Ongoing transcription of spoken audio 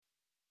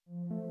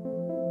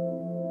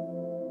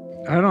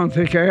I don't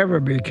think I ever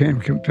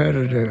became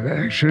competitive,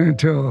 actually,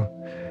 until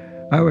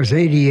I was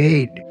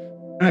 88.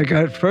 I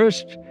got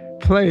first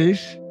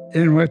place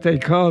in what they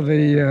call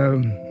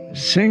the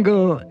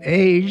single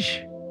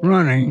age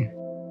running.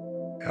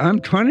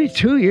 I'm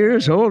 22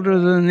 years older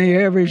than the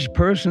average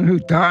person who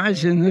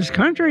dies in this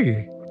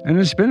country, and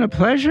it's been a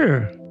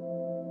pleasure.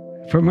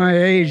 For my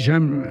age,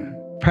 I'm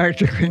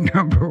practically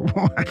number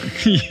one.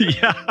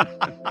 Yeah.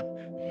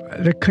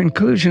 The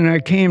conclusion I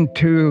came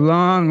to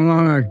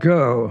long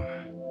ago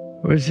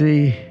was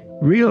the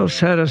real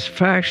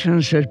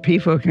satisfactions that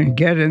people can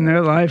get in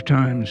their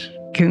lifetimes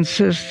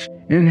consists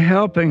in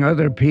helping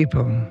other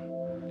people,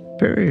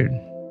 period.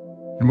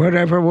 In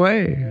whatever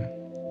way,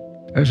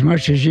 as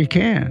much as you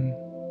can.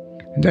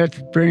 And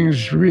that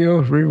brings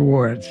real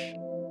rewards.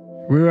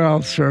 We're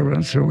all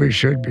servants, or we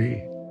should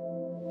be.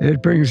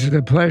 It brings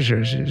the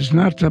pleasures. It's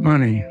not the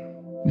money.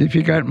 If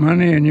you got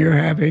money and you're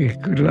happy,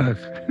 good luck.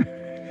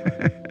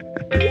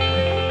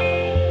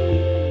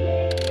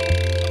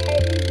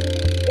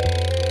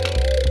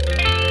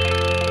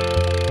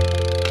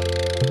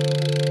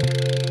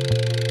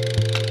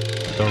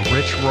 The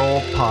Rich Roll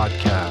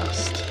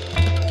Podcast.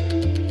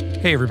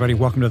 Hey, everybody.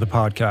 Welcome to the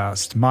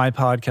podcast. My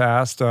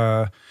podcast,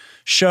 a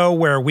show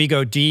where we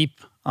go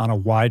deep on a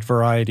wide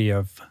variety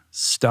of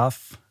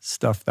stuff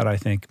that I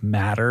think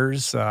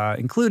matters,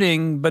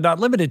 including, but not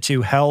limited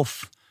to,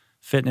 health,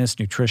 fitness,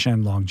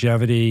 nutrition,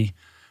 longevity,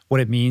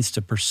 what it means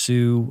to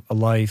pursue a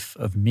life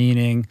of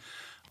meaning.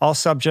 All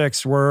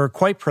subjects we're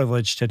quite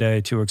privileged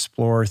today to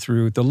explore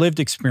through the lived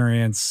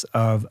experience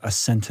of a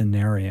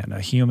centenarian,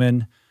 a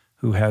human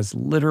who has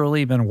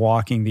literally been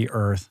walking the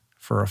earth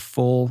for a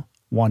full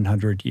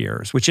 100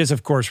 years, which is,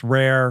 of course,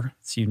 rare,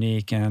 it's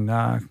unique, and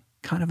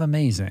kind of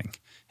amazing.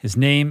 His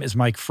name is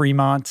Mike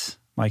Fremont.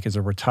 Mike is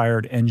a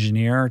retired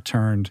engineer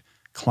turned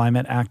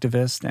climate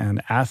activist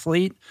and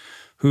athlete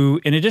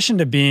who, in addition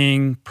to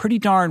being pretty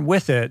darn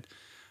with it,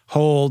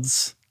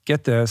 holds,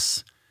 get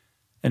this,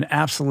 an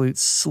absolute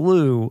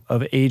slew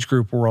of age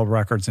group world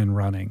records in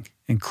running,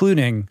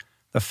 including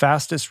the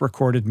fastest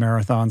recorded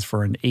marathons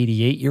for an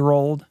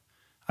 88-year-old,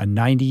 a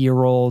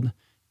 90-year-old,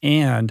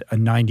 and a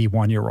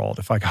 91-year-old,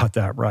 if I got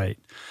that right.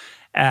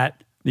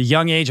 At the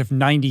young age of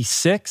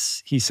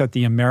 96, he set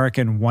the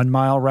American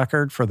 1-mile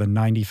record for the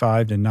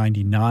 95 to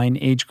 99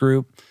 age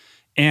group.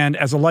 And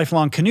as a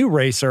lifelong canoe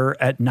racer,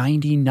 at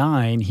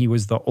 99, he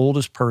was the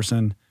oldest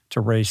person to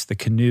race the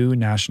Canoe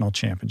National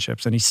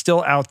Championships. And he's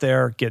still out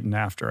there getting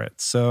after it.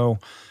 So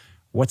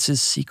what's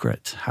his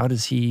secret? How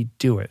does he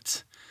do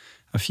it?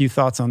 A few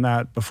thoughts on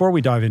that before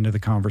we dive into the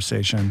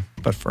conversation.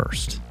 But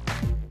first,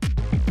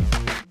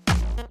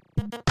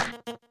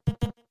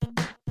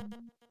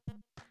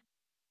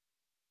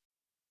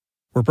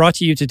 we're brought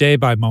to you today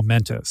by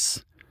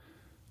Momentous.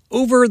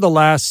 Over the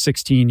last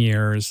 16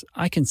 years,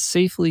 I can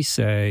safely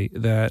say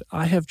that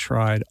I have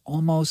tried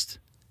almost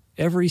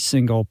every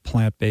single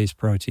plant-based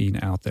protein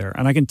out there.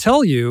 And I can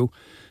tell you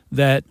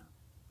that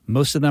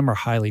most of them are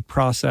highly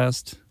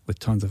processed with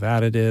tons of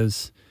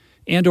additives,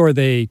 and or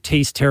they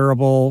taste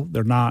terrible,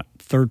 they're not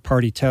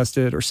third-party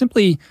tested, or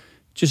simply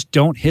just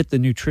don't hit the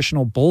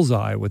nutritional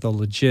bullseye with a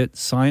legit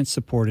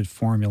science-supported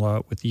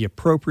formula with the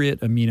appropriate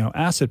amino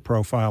acid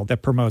profile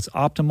that promotes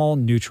optimal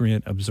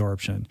nutrient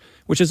absorption,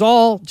 which is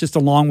all just a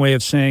long way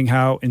of saying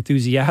how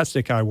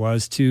enthusiastic I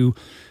was to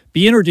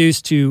be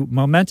introduced to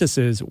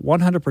Momentous's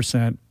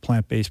 100%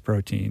 plant-based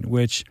protein,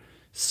 which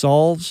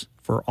solves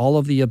for all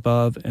of the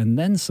above and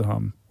then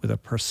some with a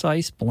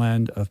precise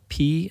blend of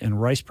pea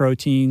and rice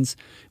proteins,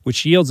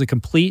 which yields a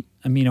complete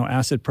amino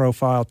acid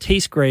profile,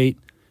 tastes great,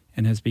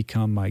 and has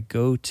become my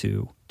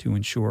go-to to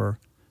ensure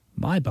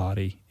my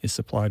body is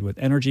supplied with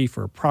energy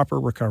for proper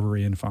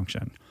recovery and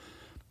function.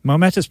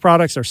 Momentous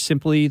products are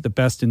simply the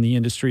best in the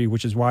industry,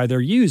 which is why they're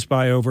used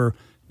by over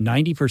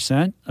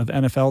 90% of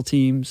NFL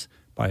teams,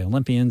 by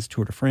Olympians,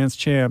 Tour de France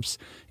champs,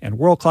 and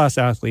world-class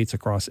athletes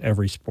across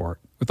every sport.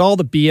 With all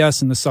the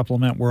BS in the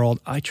supplement world,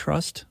 I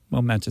trust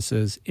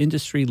Momentous's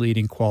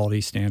industry-leading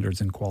quality standards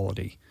and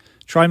quality.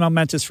 Try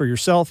Momentous for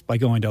yourself by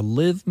going to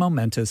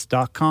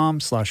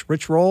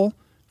livemomentous.com/richroll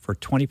for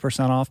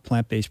 20% off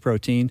plant-based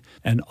protein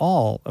and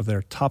all of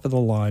their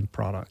top-of-the-line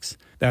products.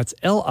 That's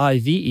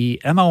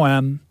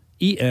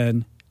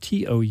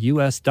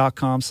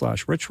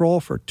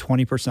livemomentous.com/richroll for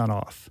 20%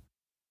 off.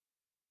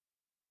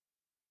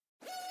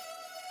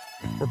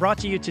 We're brought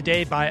to you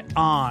today by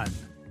On.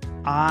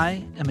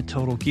 I am a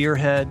total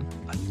gearhead.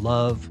 I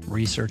love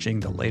researching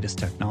the latest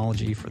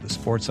technology for the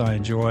sports I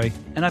enjoy.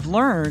 And I've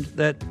learned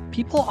that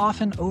people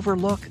often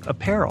overlook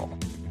apparel.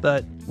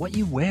 But what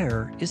you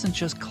wear isn't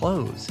just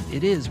clothes.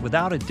 It is,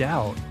 without a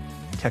doubt,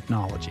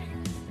 technology.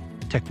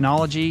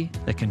 Technology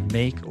that can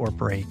make or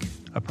break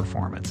a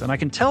performance. And I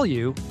can tell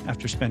you,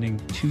 after spending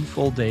 2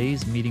 full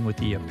days meeting with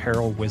the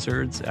apparel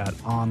wizards at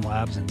On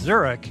Labs in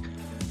Zurich,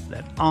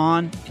 that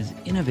On is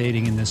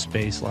innovating in this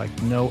space like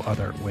no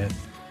other, with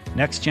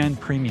next-gen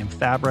premium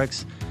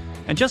fabrics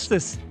and just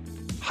this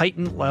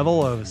heightened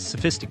level of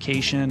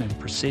sophistication and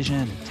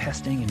precision and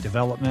testing and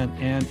development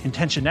and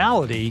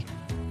intentionality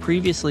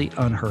previously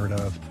unheard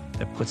of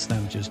that puts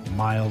them just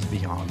miles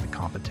beyond the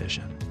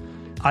competition.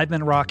 I've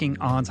been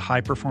rocking On's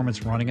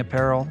high-performance running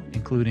apparel,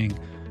 including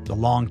the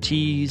long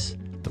tees,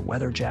 the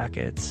weather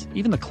jackets,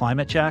 even the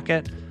climate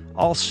jacket,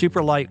 all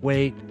super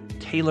lightweight,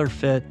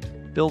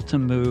 tailor-fit, built to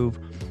move,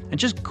 and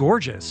just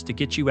gorgeous to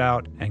get you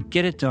out and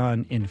get it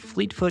done in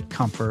fleet-foot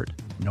comfort,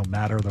 no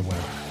matter the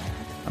weather.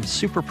 I'm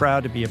super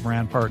proud to be a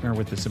brand partner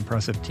with this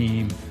impressive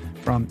team,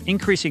 from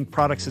increasing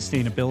product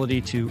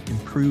sustainability to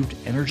improved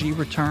energy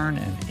return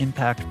and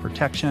impact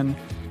protection.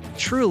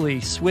 Truly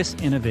Swiss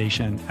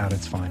innovation at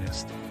its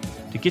finest.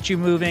 To get you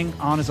moving,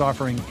 On is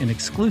offering an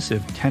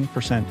exclusive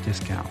 10%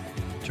 discount.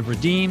 To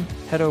redeem,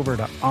 head over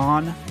to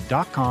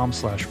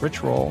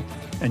on.com/richroll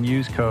and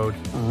use code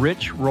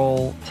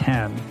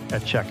RICHROLL10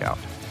 at checkout.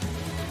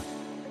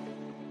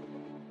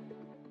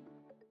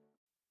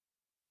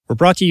 We're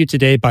brought to you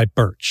today by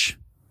Birch.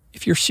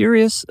 If you're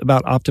serious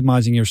about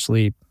optimizing your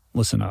sleep,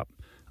 listen up.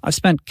 I've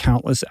spent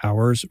countless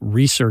hours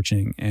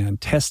researching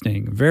and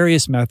testing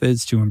various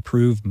methods to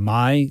improve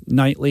my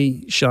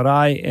nightly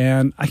shut-eye,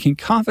 and I can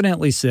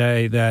confidently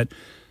say that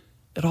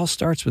it all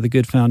starts with a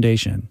good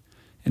foundation.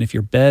 And if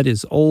your bed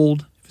is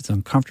old, if it's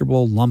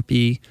uncomfortable,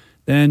 lumpy,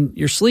 then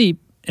your sleep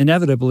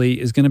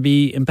inevitably is going to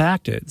be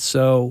impacted.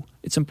 So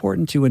it's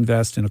important to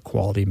invest in a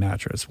quality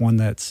mattress, one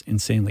that's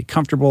insanely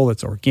comfortable,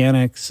 that's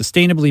organic,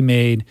 sustainably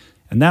made,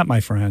 and that, my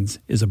friends,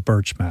 is a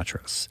Birch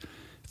mattress.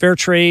 Fair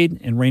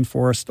Trade and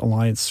Rainforest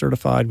Alliance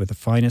certified with the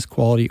finest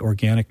quality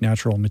organic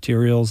natural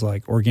materials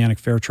like organic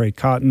fair trade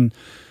cotton.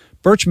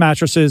 Birch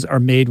mattresses are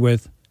made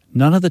with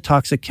none of the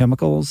toxic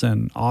chemicals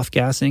and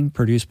off-gassing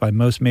produced by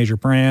most major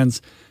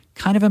brands.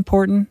 Kind of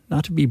important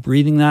not to be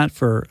breathing that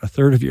for a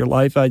third of your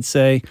life, I'd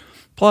say.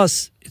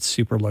 Plus, it's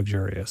super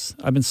luxurious.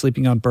 I've been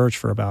sleeping on Birch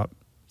for about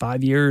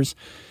 5 years,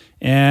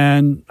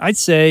 and I'd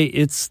say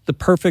it's the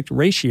perfect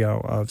ratio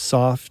of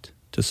soft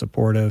to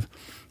supportive,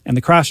 and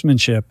the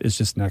craftsmanship is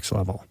just next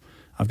level.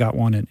 I've got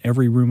one in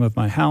every room of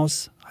my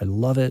house. I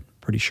love it.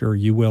 Pretty sure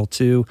you will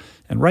too.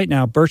 And right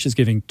now, Birch is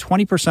giving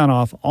 20%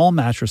 off all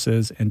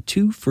mattresses and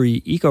 2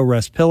 free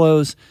EcoRest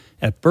pillows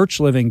at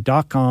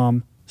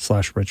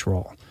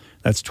birchliving.com/richroll.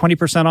 That's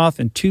 20% off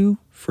and 2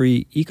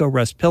 free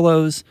EcoRest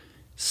pillows.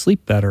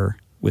 Sleep better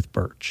with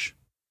Birch.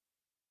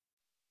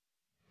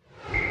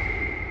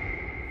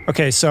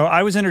 Okay, so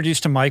I was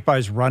introduced to Mike by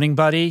his running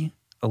buddy,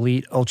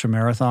 elite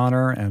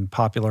ultramarathoner and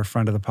popular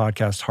friend of the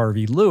podcast,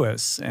 Harvey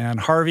Lewis.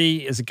 And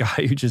Harvey is a guy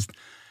who just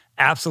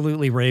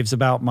absolutely raves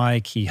about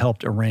Mike. He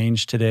helped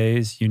arrange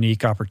today's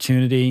unique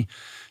opportunity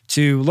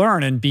to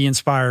learn and be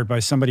inspired by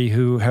somebody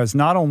who has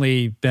not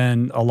only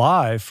been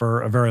alive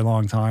for a very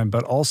long time,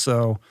 but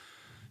also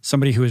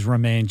somebody who has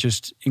remained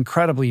just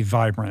incredibly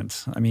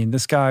vibrant. I mean,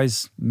 this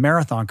guy's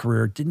marathon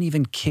career didn't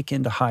even kick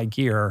into high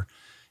gear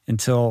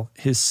until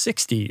his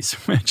 60s,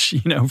 which,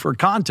 for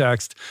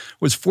context,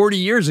 was 40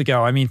 years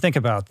ago. I mean, think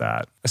about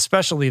that,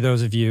 especially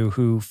those of you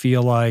who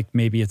feel like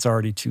maybe it's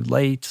already too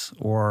late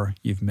or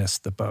you've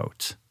missed the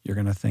boat. You're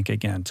going to think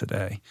again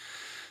today.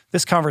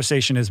 This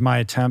conversation is my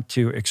attempt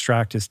to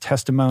extract his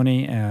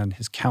testimony and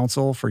his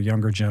counsel for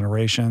younger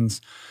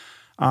generations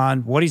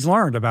on what he's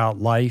learned about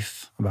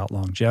life, about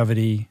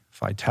longevity,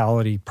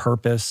 vitality,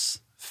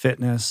 purpose,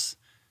 fitness,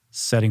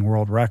 setting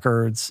world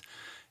records,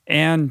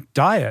 and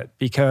diet,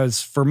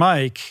 because for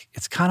Mike,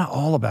 it's kind of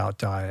all about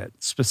diet,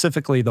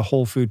 specifically the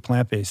whole food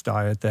plant-based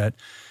diet that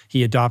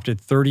he adopted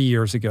 30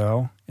 years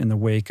ago in the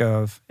wake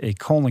of a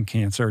colon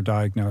cancer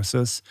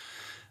diagnosis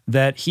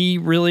that he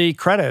really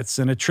credits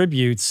and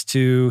attributes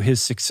to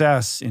his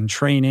success in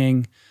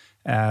training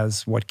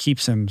as what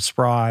keeps him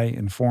spry,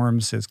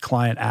 informs his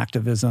client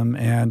activism,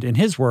 and in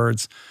his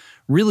words,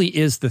 really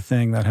is the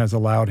thing that has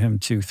allowed him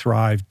to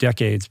thrive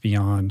decades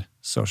beyond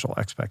social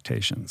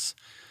expectations.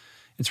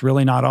 It's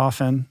really not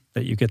often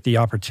that you get the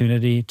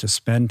opportunity to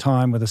spend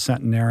time with a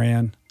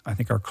centenarian. I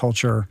think our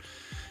culture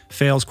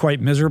fails quite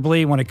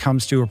miserably when it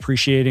comes to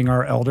appreciating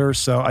our elders,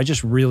 so I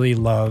just really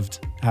loved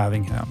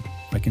having him.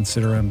 I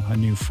consider him a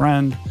new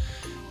friend,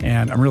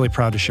 and I'm really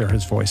proud to share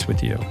his voice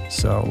with you.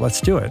 So let's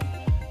do it.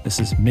 This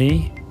is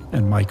me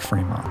and Mike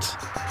Fremont.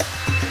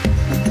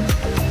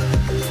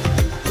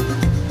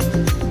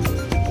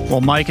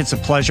 Well, Mike, it's a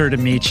pleasure to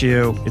meet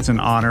you. It's an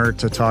honor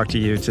to talk to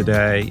you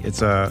today.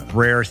 It's a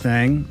rare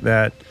thing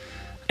that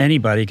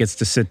anybody gets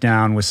to sit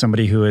down with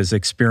somebody who has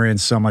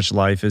experienced so much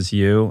life as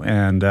you,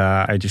 and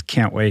I just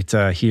can't wait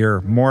to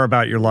hear more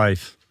about your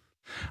life.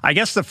 I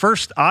guess the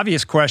first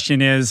obvious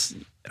question is,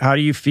 how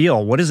do you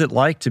feel? What is it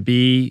like to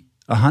be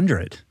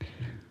 100?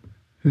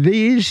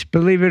 These,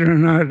 believe it or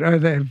not, are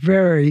the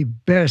very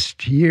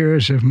best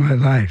years of my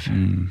life.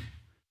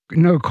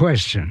 No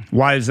question.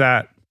 Why is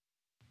that?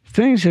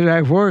 Things that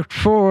I've worked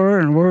for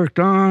and worked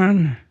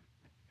on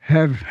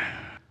have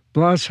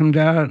blossomed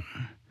out.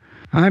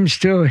 I'm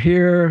still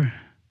here.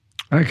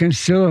 I can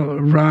still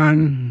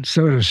run,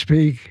 so to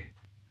speak.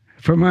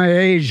 For my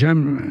age,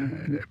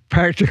 I'm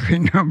practically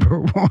number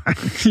one.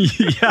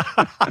 Yeah,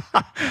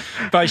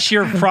 by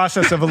sheer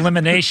process of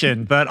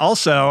elimination. But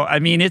also, I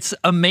mean, it's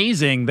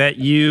amazing that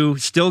you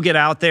still get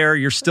out there,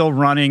 you're still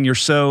running, you're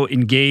so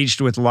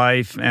engaged with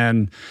life.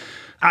 And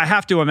I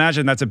have to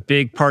imagine that's a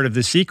big part of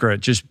the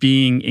secret, just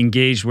being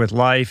engaged with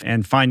life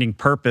and finding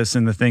purpose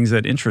in the things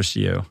that interest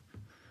you.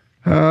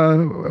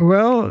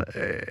 Well,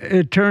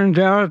 it turned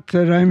out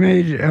that I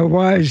made a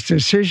wise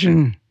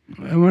decision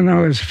when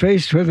I was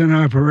faced with an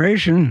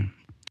operation,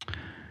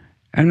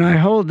 and I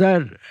hold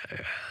that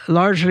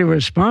largely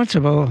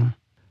responsible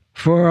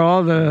for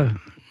all the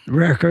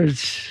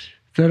records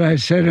that I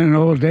set in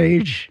old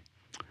age.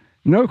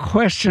 No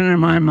question in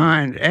my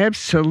mind.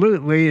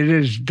 Absolutely, it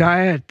is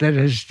diet that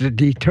has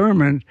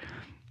determined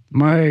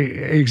my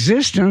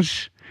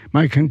existence,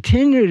 my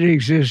continued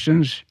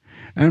existence,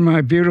 and my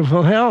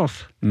beautiful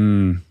health.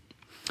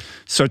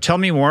 So tell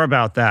me more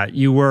about that.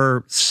 You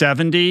were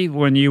 70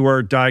 when you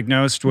were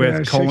diagnosed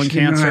with colon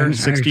cancer,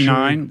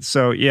 69. Actually.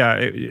 So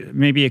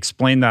maybe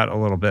explain that a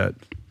little bit.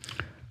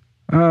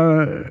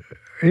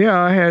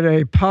 I had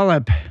a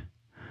polyp,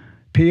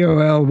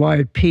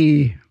 Polyp,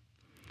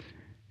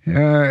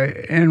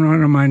 in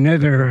one of my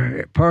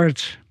nether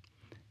parts,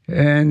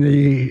 and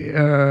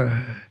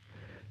the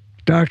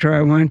doctor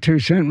I went to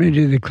sent me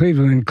to the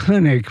Cleveland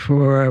Clinic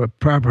for a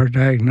proper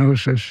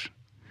diagnosis.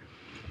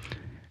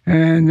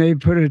 And they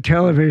put a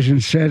television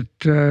set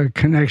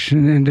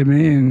connection into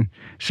me, and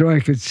so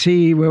I could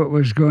see what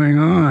was going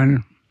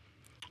on.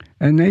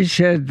 And they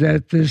said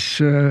that this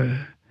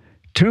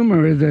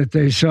tumor that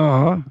they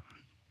saw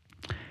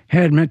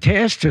had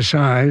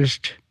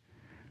metastasized,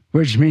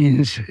 which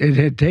means it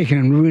had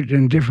taken root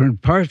in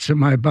different parts of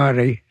my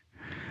body,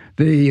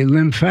 the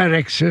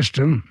lymphatic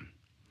system,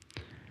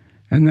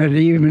 and that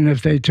even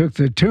if they took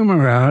the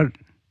tumor out,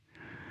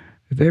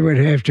 they would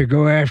have to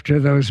go after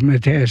those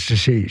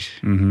metastases.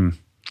 Mm-hmm.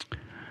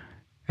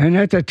 And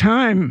at the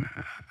time,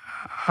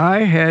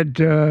 I had,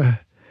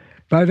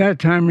 by that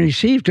time,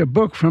 received a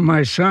book from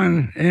my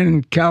son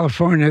in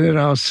California that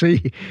I'll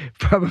see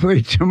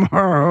probably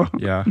tomorrow.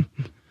 Yeah.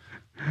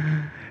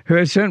 Who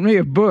had sent me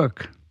a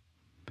book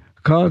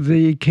called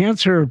The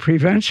Cancer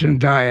Prevention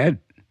Diet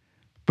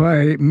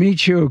by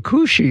Michio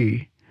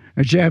Kushi,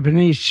 a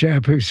Japanese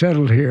chap who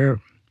settled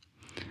here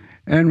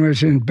and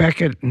was in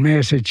Beckett,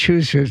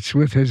 Massachusetts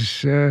with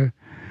his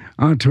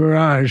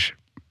entourage.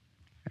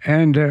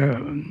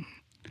 And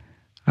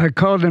I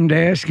called him to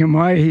ask him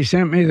why he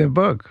sent me the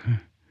book.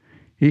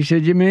 He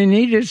said, "You may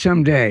need it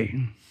someday."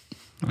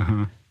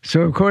 Uh-huh.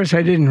 So, of course,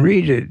 I didn't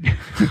read it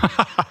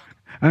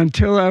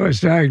until I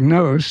was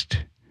diagnosed,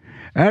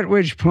 at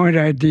which point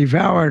I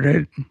devoured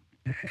it,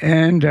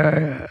 and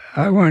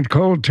I went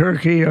cold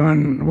turkey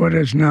on what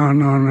is now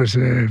known as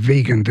a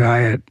vegan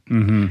diet.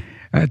 Mm-hmm.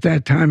 At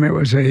that time, it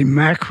was a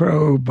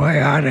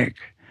macrobiotic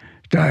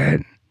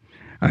diet.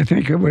 I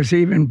think it was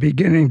even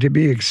beginning to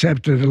be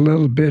accepted a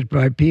little bit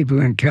by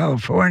people in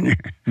California.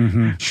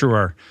 Mm-hmm.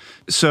 Sure.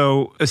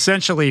 So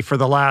essentially, for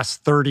the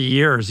last 30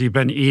 years, you've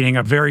been eating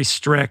a very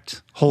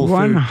strict whole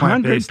food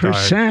plant-based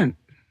diet.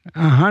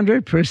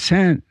 100%.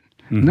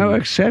 Mm-hmm. No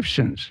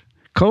exceptions.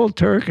 Cold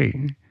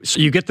turkey. So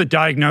you get the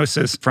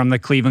diagnosis from the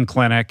Cleveland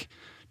Clinic.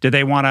 Did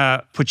they want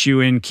to put you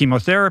in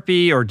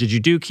chemotherapy, or did you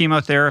do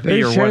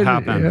chemotherapy, what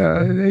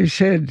happened? They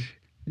said,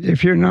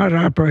 if you're not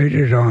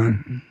operated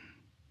on,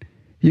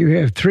 you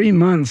have 3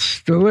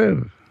 months to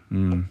live.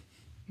 Mm.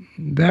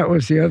 That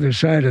was the other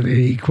side of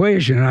the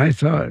equation, I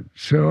thought.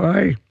 So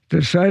I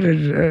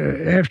decided,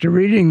 after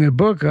reading the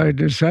book, I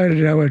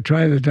decided I would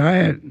try the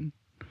diet.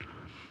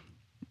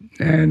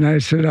 And I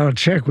said, I'll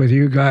check with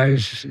you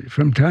guys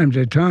from time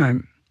to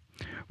time,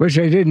 which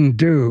I didn't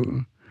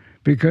do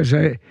because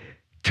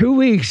 2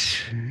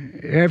 weeks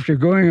after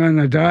going on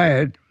the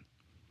diet,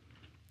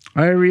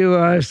 I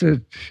realized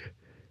that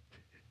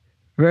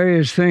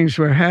various things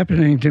were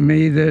happening to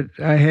me that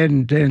I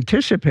hadn't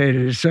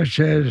anticipated, such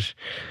as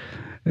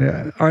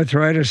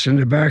arthritis in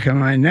the back of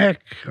my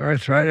neck,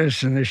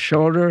 arthritis in the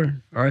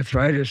shoulder,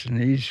 arthritis in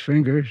these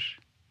fingers,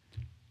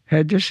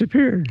 had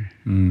disappeared.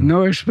 Mm.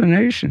 No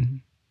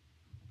explanation.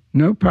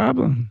 No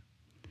problem.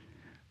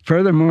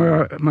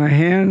 Furthermore, my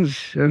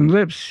hands and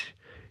lips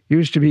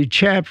used to be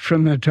chapped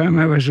from the time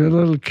I was a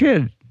little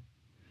kid.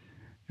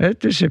 That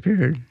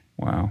disappeared.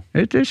 Wow.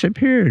 It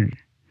disappeared.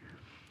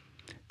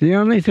 The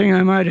only thing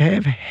I might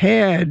have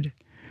had,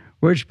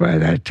 which by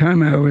that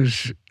time I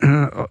was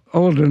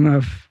old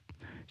enough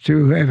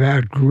to have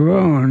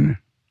outgrown,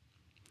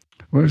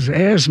 was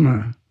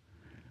asthma,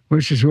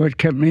 which is what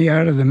kept me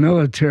out of the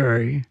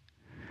military,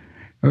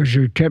 which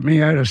kept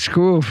me out of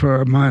school for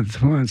a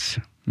month once.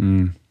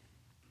 Mm.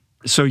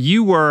 So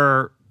you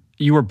were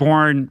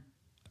born,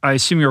 I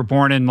assume you were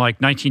born in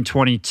like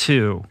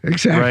 1922.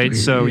 Exactly. Right?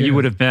 So you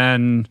would have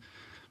been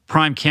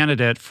prime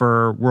candidate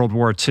for World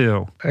War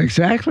II.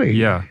 Exactly.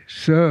 Yeah.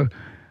 So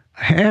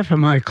half of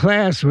my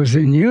class was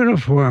in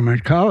uniform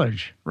at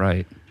college.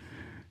 Right.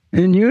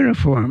 In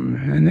uniform.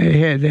 And they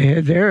had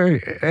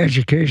their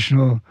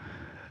educational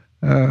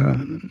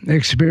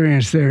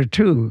experience there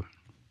too.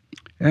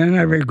 And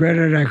I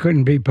regretted I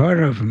couldn't be part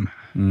of them.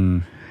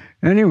 Mm.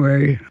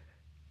 Anyway,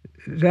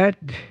 that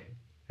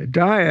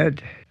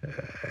diet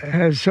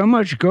has so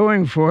much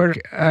going for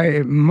it.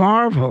 I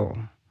marvel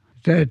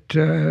that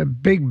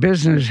big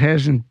business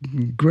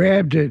hasn't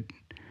grabbed it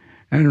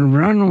and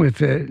run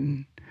with it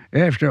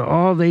after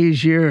all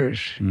these years.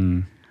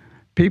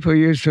 People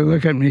used to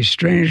look at me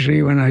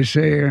strangely when I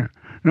say,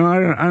 no, I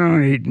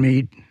don't eat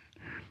meat.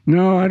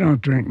 No, I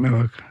don't drink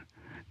milk.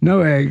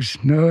 No eggs.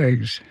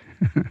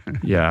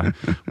 Yeah.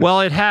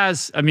 Well,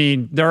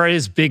 there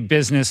is big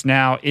business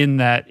now in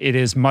that it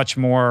is much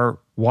more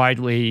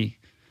widely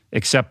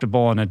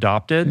acceptable and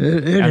adopted.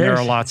 There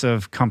are lots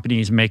of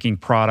companies making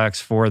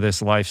products for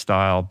this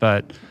lifestyle.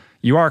 But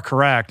you are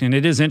correct, and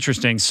it is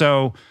interesting.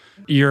 So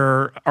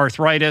your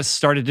arthritis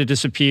started to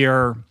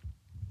disappear.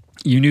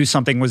 You knew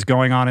something was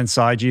going on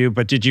inside you,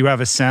 but did you have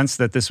a sense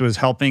that this was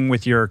helping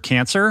with your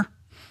cancer?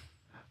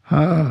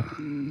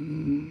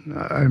 I'm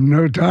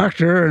no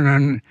doctor,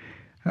 and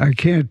I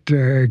can't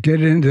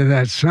get into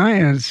that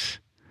science,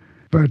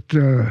 but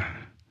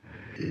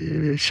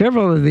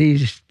several of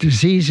these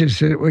diseases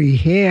that we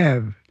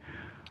have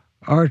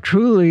are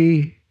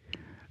truly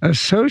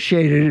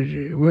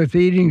associated with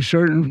eating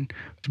certain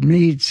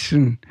meats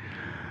and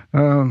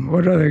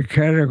what other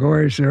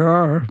categories there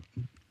are.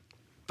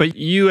 But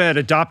you had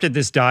adopted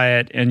this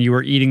diet and you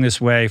were eating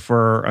this way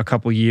for a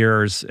couple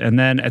years. And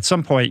then at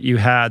some point you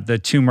had the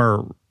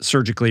tumor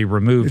surgically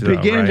removed. It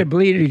began to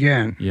bleed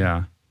again.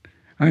 Yeah.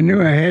 I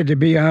knew I had to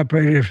be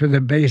operated for the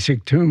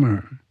basic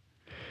tumor.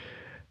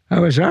 I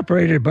was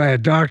operated by a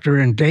doctor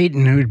in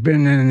Dayton who'd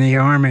been in the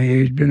Army.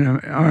 He'd been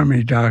an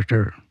Army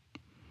doctor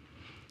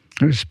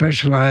who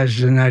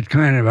specialized in that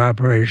kind of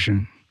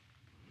operation.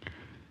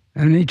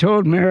 And he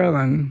told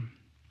Marilyn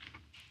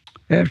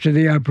after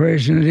the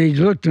operation that he'd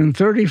looked in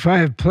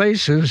 35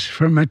 places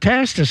for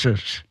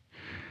metastasis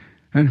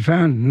and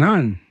found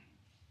none.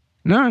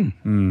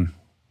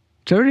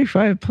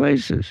 35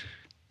 places.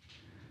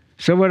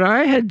 So what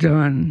I had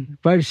done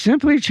by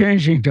simply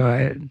changing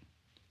diet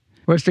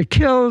was to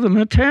kill the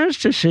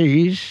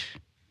metastases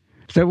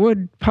that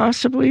would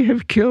possibly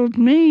have killed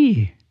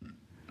me.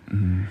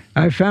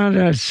 I found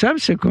out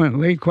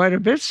subsequently, quite a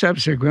bit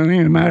subsequently,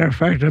 as a matter of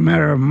fact, a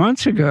matter of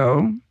months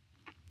ago,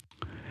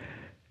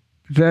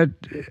 that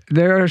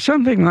there are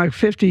something like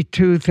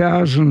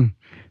 52,000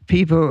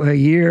 people a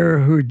year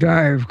who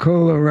die of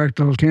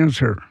colorectal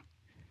cancer.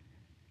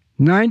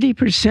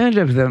 90%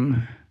 of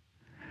them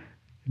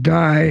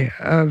die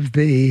of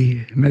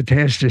the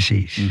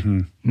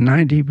metastases.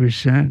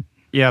 90%.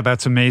 Yeah,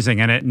 that's amazing.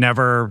 And it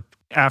never,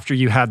 after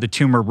you had the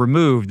tumor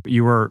removed,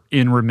 you were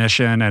in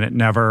remission and it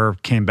never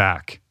came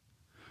back.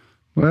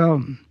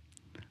 Well,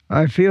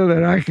 I feel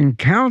that I can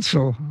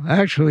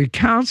actually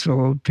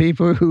counsel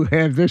people who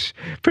have this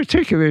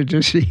particular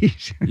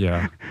disease.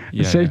 Yeah.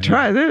 Say,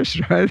 try this.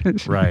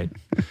 Right.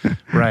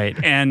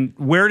 And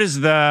where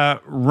does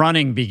the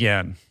running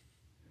begin?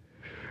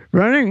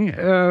 Running,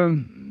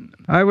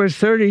 I was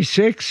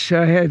 36.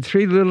 I had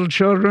 3 little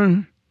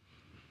children.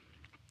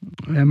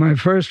 And my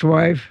first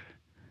wife,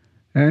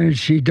 and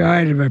she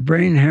died of a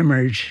brain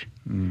hemorrhage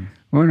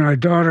when our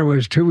daughter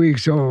was 2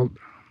 weeks old.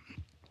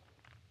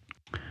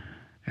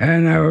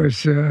 And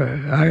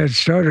I had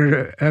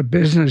started a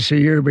business a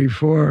year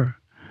before,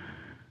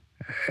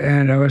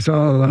 and I was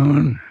all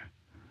alone,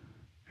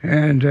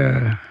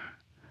 and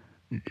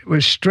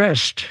was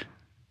stressed.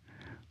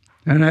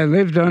 And I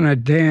lived on a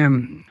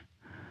dam,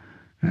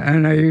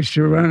 and I used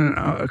to run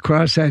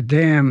across that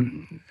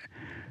dam,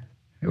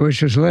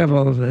 which was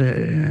level,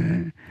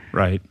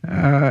 right,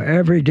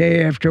 every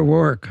day after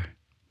work.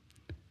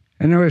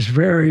 And it was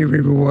very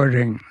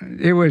rewarding.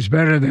 It was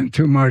better than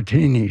 2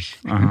 martinis.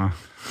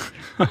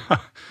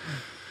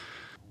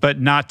 But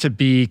not to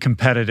be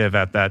competitive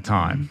at that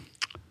time.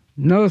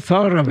 No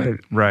thought of it.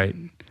 Right.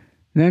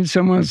 Then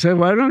someone said,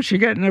 why don't you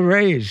get in a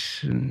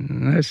race?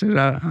 And I said,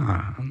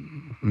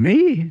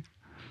 me?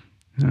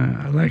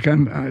 Like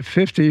I'm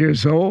 50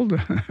 years old?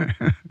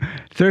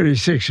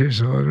 36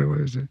 years old it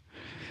was.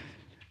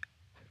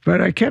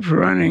 But I kept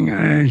running.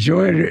 I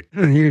enjoyed it.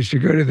 I used to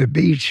go to the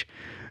beach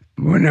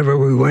whenever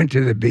we went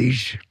to the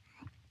beach,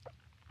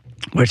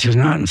 which is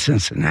not in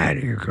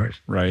Cincinnati, of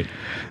course. Right.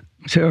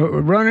 So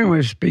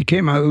running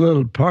became a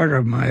little part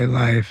of my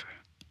life.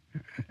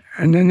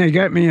 And then they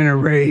got me in a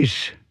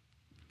race,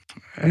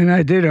 and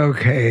I did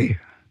okay.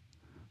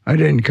 I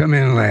didn't come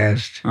in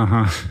last.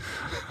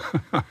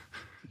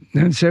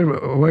 Then said,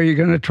 well, are you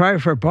going to try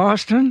for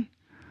Boston?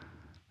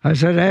 I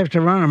said, I have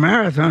to run a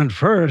marathon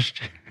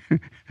first.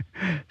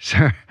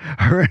 So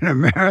I ran a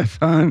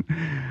marathon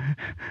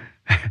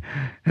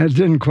and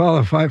didn't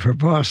qualify for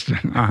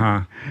Boston.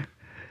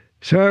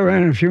 So I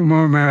ran a few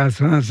more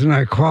marathons and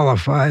I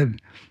qualified.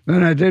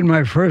 Then I did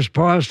my first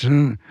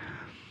Boston,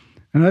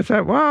 and I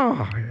thought,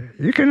 wow,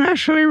 you can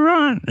actually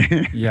run.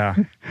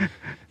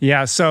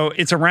 Yeah, so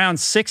it's around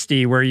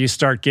 60 where you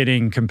start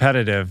getting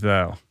competitive,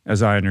 though,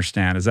 as I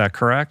understand. Is that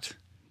correct?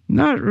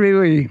 Not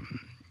really.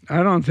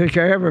 I don't think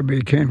I ever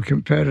became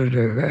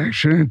competitive,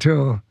 actually,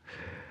 until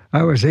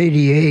I was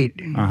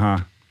 88.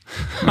 I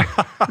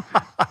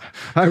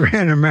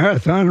ran a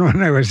marathon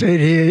when I was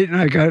 88,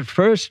 and I got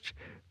first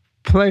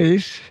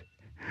place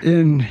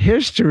in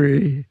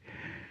history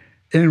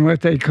in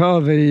what they call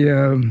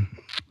the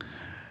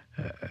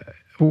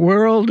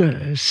World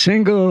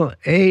Single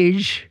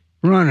Age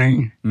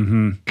running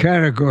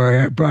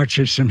category. I brought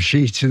you some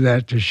sheets of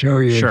that to show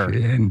you if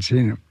you hadn't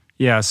seen them.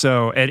 Yeah,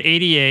 so at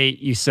 88,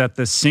 you set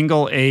the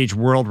single-age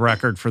world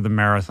record for the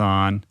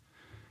marathon.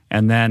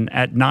 And then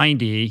at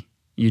 90,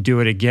 you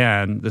do it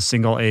again, the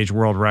single-age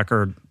world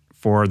record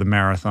for the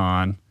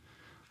marathon.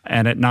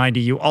 And at 90,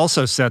 you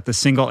also set the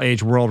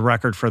single-age world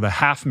record for the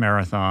half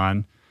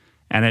marathon.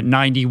 And at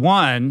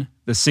 91,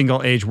 the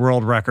single-age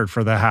world record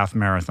for the half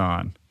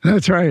marathon.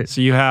 That's right.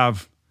 So you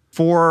have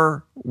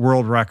 4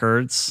 world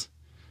records,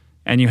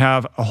 and you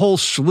have a whole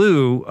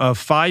slew of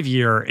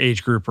 5-year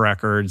age group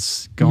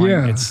records going.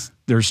 Yeah.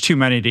 There's too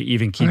many to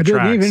even keep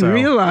track. I didn't even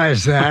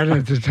realize that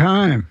at the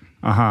time.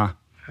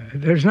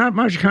 There's not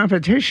much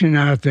competition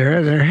out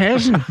there. There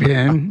hasn't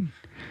been,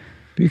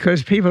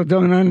 because people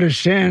don't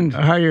understand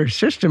how your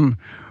system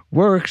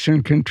works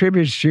and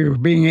contributes to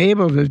being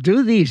able to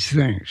do these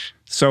things.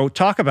 So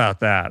talk about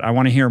that. I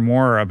want to hear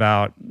more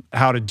about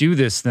how to do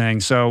this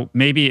thing. So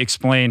maybe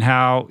explain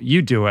how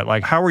you do it.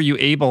 Like, how are you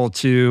able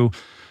to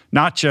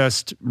not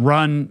just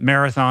run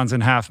marathons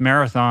and half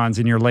marathons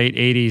in your late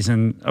 80s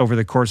and over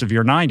the course of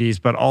your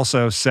 90s, but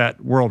also set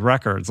world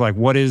records? Like,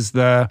 what is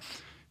the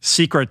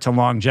secret to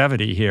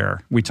longevity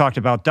here? We talked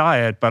about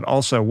diet, but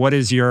also what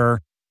is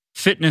your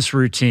fitness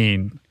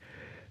routine?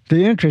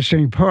 The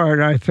interesting part,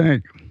 I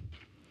think,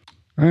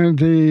 and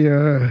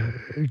the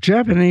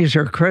Japanese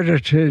are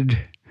credited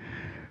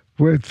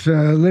with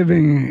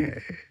living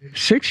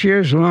 6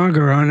 years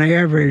longer on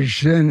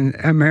average than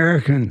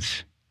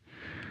Americans.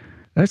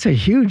 That's a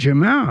huge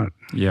amount.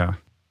 Yeah.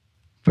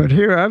 But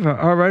here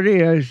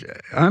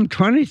I'm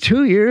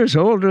 22 years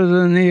older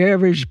than the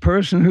average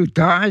person who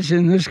dies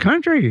in this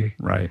country.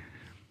 Right.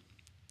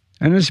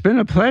 And it's been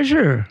a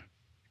pleasure.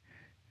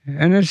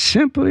 And it's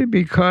simply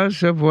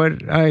because of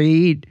what I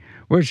eat,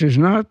 which is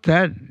not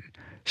that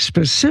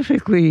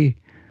specifically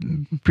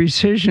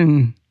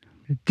precision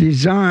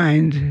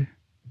designed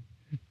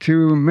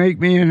to make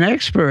me an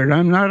expert.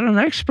 I'm not an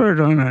expert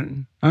on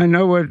it. I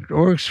know what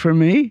works for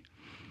me,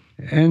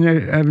 and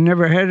I've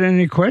never had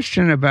any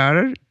question about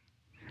it,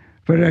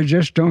 but I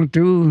just don't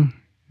do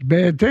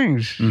bad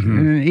things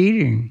in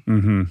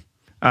eating.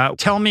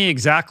 Tell me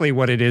exactly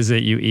what it is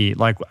that you eat,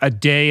 like a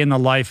day in the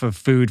life of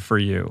food for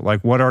you.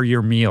 Like, what are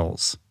your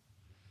meals?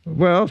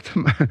 Well,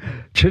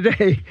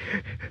 today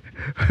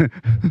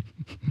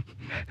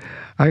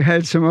I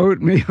had some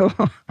oatmeal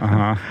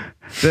that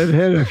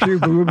had a few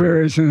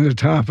blueberries in the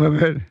top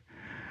of it,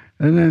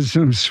 and then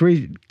some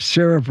sweet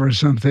syrup or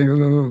something, a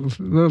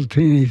little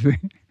teeny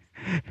thing.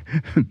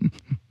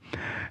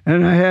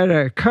 And I had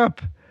a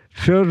cup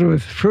filled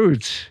with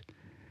fruits,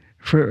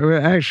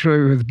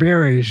 actually with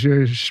berries,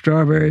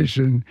 strawberries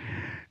and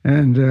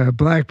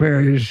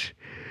blackberries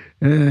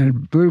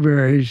and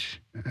blueberries,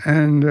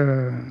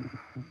 and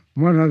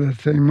one other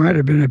thing might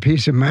have been a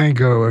piece of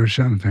mango or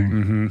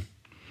something.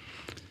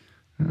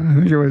 I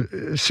think it was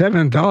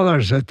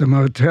 $7 at the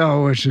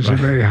motel, which is a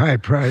very high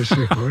price,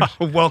 of course.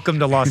 Welcome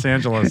to Los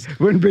Angeles.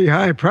 Wouldn't be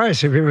high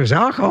price if it was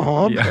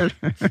alcohol. Yeah.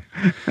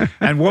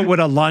 And what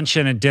would a lunch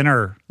and a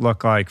dinner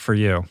look like for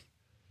you?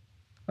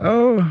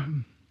 Oh,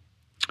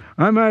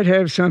 I might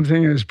have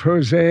something as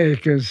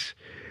prosaic as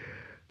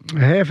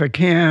half a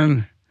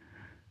can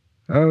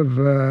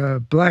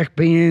of black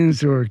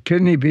beans or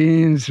kidney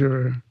beans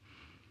or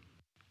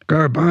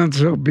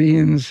garbanzo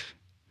beans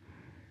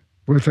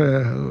with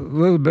a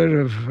little bit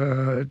of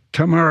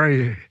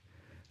tamari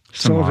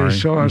salty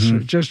sauce,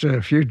 just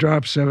a few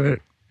drops of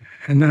it,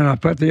 and then I'll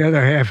put the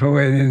other half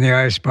away in the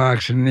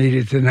icebox and eat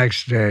it the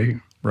next day.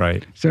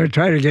 Right. So I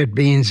try to get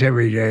beans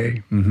every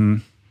day.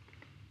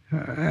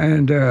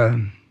 And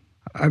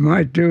I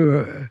might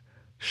do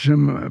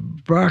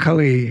some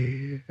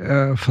broccoli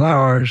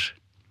flowers,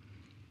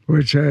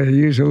 which I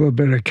use a little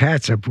bit of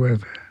catsup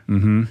with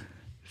to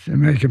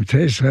make them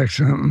taste like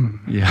something.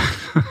 Yeah.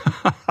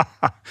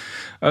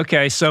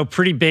 Okay, so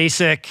pretty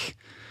basic,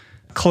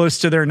 close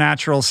to their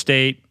natural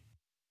state.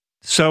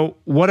 So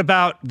what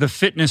about the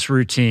fitness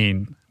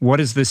routine? What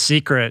is the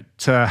secret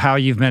to how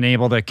you've been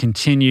able to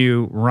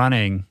continue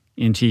running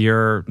into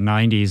your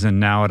 90s and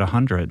now at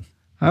 100?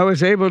 I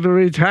was able to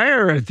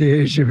retire at the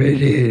age of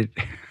 88.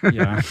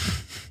 Yeah.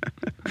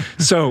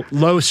 So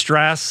low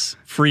stress,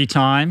 free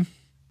time?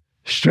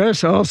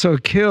 Stress also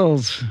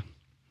kills.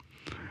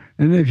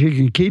 And if you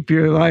can keep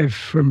your life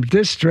from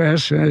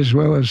distress as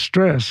well as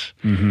stress,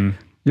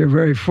 you're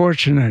very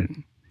fortunate.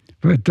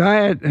 But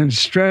diet and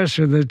stress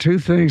are the two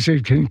things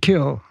that can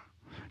kill,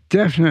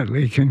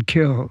 definitely can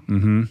kill.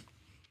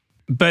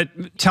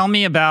 But tell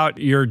me about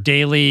your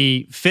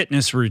daily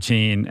fitness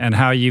routine and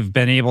how you've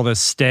been able to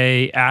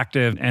stay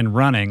active and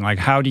running. Like,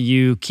 how do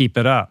you keep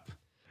it up?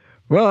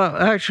 Well,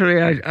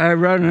 actually, I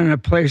run in a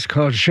place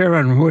called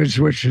Sharon Woods,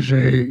 which is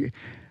a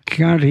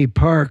county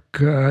park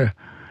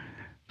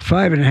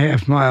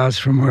 5.5 miles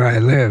from where I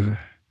live.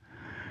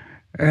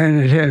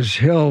 And it has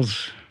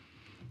hills,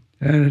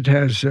 and it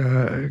has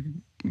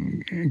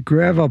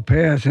gravel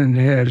path, and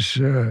it has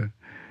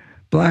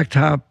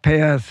blacktop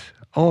path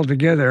all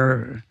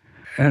together.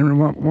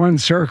 And one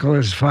circle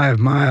is 5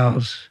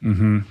 miles.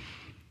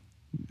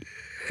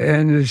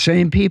 And the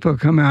same people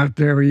come out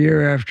there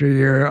year after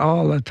year,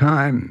 all the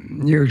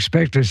time. You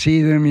expect to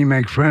see them, you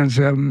make friends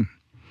of them.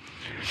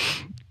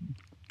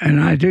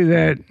 And I do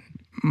that.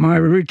 My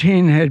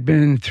routine had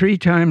been 3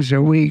 times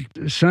a week,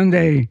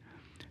 Sunday,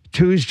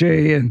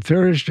 Tuesday, and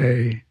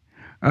Thursday.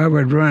 I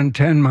would run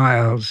 10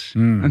 miles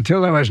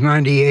until I was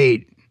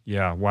 98.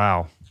 Yeah,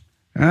 wow.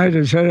 I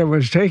decided it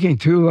was taking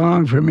too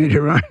long for me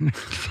to run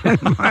 10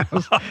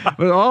 miles.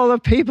 With all the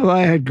people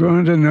I had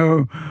grown to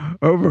know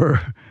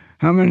over,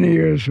 how many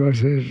years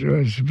was it? It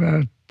was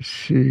about,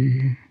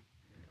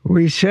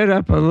 we set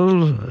up a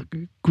little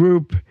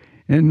group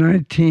in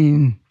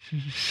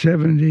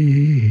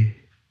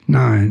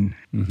 1979.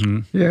 Mm-hmm.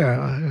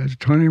 Yeah,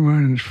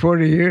 21,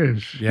 40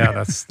 years.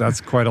 Yeah,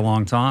 that's quite a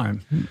long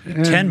time.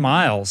 10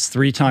 miles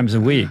 3 times a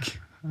week.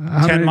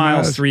 10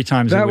 miles 3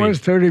 times a week. That was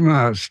 30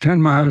 miles.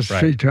 10 miles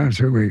 3 times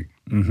a week.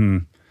 Mm-hmm.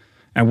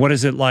 And what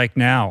is it like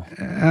now?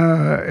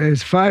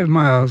 It's 5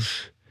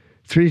 miles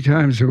 3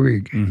 times a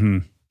week. Mm-hmm.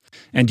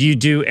 And do you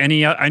do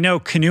any, I know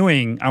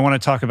canoeing, I want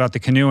to talk about the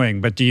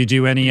canoeing, but do you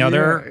do any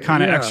other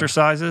kind of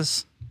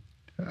exercises?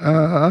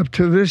 Up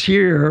to this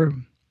year,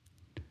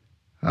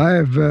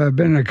 I've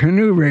been a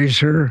canoe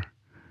racer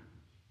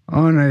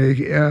on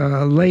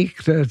a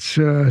lake that's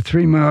 3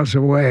 miles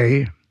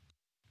away.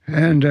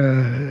 And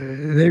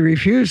they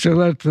refused to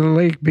let the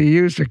lake be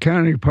used, a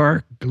county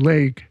park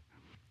lake,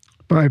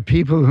 by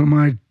people who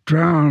might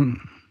drown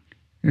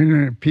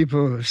in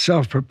people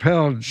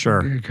self-propelled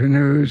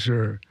canoes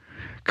or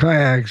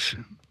kayaks.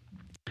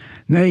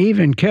 And they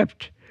even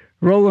kept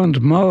Roland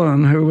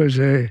Mullen, who was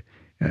a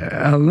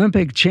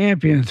Olympic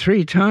champion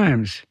 3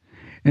 times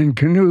in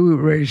canoe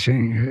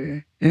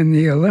racing in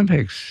the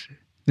Olympics.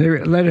 They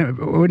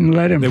wouldn't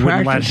let him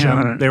practice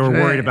on it. They were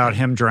worried about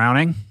him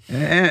drowning?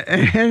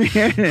 And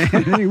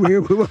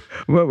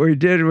what we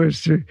did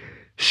was to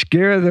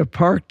scare the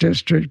park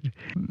district,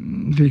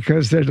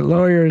 because their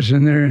lawyers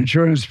and their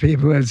insurance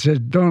people had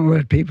said, don't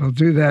let people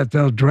do that.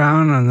 They'll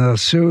drown and they'll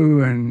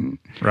sue and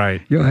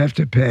you'll have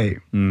to pay.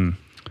 Mm.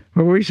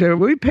 Well, we said,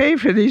 we pay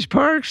for these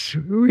parks.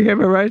 We have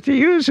a right to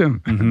use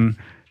them. Mm-hmm.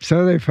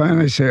 So they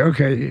finally said,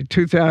 okay,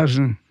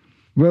 2000,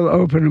 we'll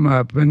open them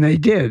up. And they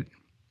did.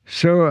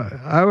 So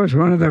I was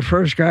one of the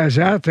first guys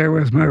out there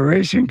with my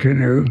racing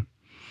canoe.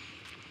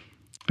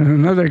 And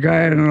another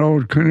guy in an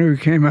old canoe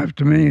came up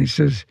to me and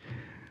says,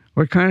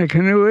 what kind of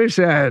canoe is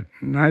that?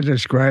 And I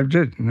described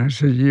it. And I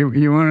said,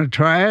 you want to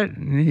try it?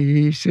 And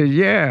he said,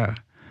 yeah.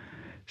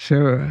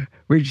 So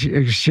we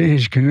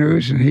exchanged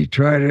canoes and he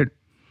tried it.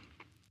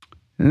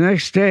 The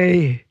next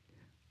day,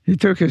 he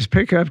took his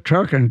pickup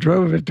truck and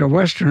drove it to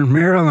Western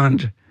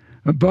Maryland,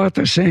 bought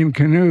the same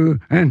canoe,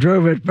 and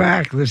drove it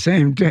back the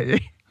same day.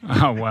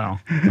 Oh, wow.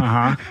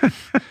 Uh-huh.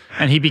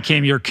 And he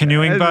became your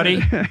canoeing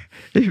buddy?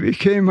 He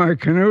became my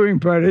canoeing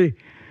buddy.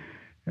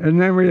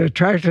 And then we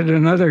attracted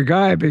another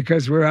guy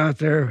because we're out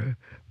there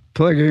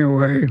plugging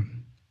away.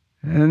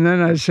 And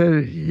then I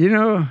said, we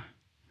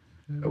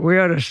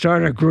ought to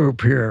start a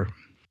group here.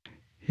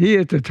 He,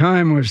 at the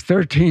time, was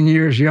 13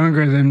 years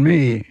younger than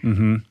me.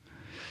 Mm-hmm.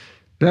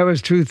 That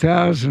was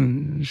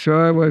 2000. So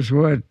I was,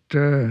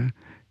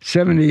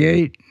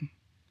 78?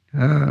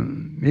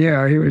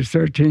 He was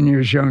 13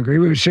 years younger. He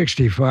was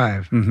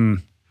 65. Mm-hmm.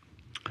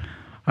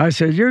 I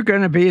said, you're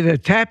going to be the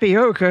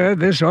tapioca of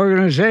this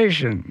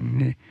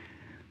organization.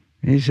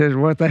 He said,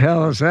 what the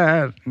hell is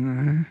that?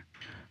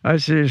 I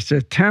said, it's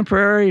a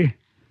temporary,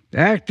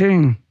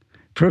 acting,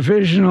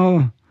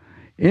 provisional,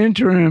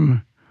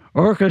 interim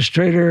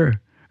orchestrator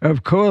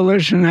of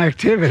coalition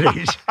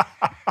activities.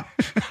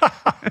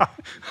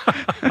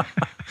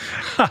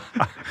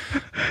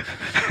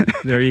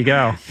 There you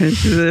go. He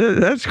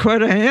said, that's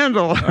quite a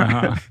handle.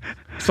 Uh-huh.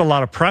 It's a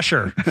lot of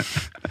pressure.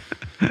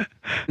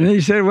 And he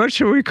said, what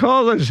should we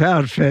call this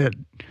outfit?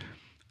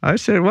 I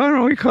said, why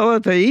don't we call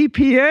it the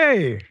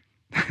EPA?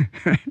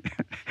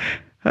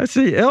 That's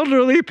the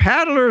Elderly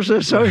Paddlers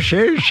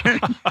Association.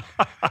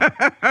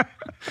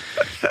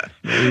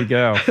 There you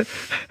go.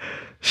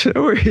 So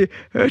we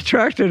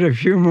attracted a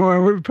few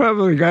more. We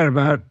probably got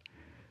about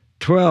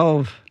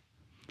 12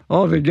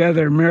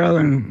 altogether.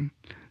 Maryland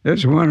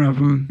is one of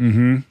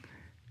them,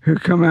 who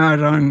come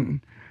out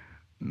on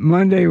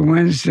Monday,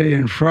 Wednesday,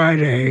 and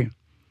Friday.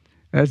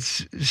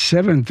 That's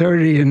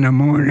 7:30 in the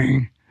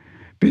morning,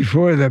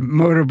 before the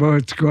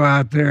motorboats go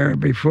out there,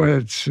 before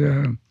it's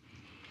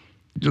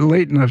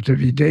late enough to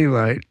be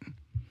daylight.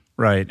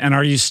 Right. And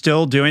are you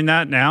still doing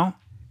that now?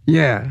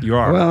 Yeah. You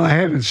are? Well, I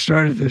haven't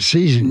started the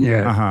season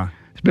yet. Uh-huh.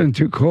 It's been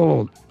too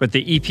cold. But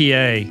the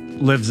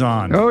EPA lives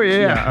on. Oh,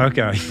 yeah.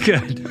 Okay,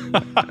 good.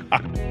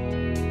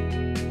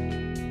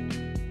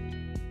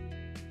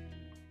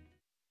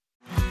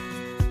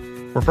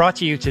 We're brought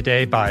to you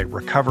today by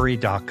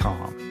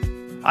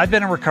Recovery.com. I've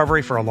been in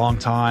recovery for a long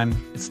time.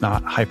 It's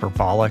not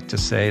hyperbolic to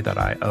say that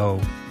I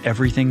owe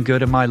everything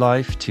good in my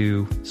life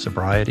to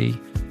sobriety.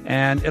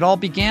 And it all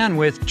began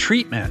with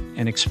treatment,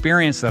 an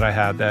experience that I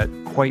had that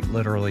quite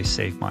literally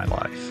saved my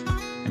life.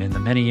 And in the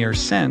many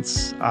years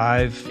since,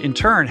 I've in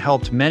turn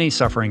helped many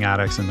suffering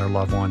addicts and their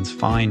loved ones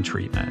find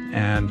treatment.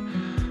 And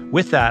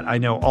With that, I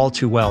know all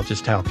too well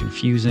just how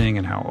confusing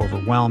and how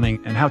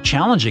overwhelming and how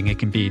challenging it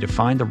can be to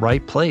find the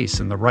right place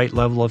and the right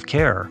level of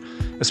care,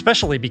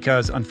 especially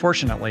because,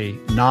 unfortunately,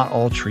 not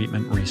all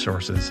treatment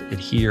resources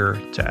adhere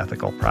to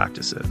ethical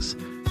practices.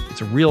 It's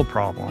a real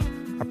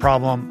problem, a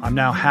problem I'm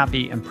now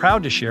happy and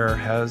proud to share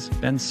has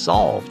been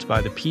solved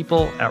by the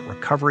people at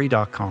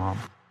Recovery.com,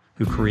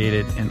 who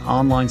created an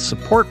online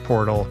support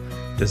portal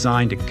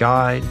designed to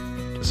guide,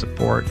 to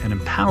support, and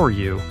empower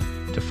you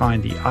to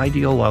find the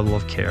ideal level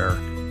of care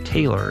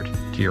tailored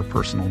to your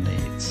personal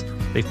needs.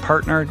 They've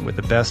partnered with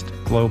the best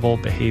global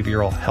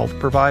behavioral health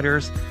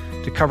providers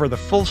to cover the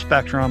full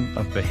spectrum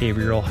of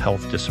behavioral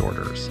health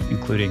disorders,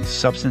 including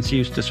substance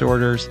use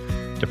disorders,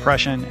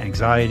 depression,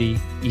 anxiety,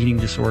 eating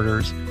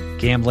disorders,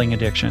 gambling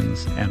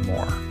addictions, and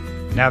more.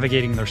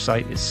 Navigating their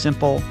site is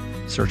simple.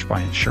 Search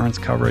by insurance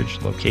coverage,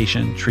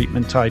 location,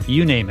 treatment type,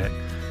 you name it.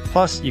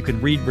 Plus, you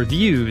can read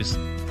reviews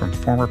from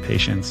former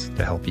patients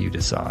to help you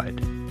decide.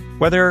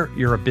 Whether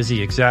you're a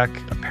busy exec,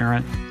 a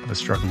parent of a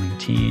struggling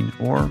teen,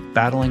 or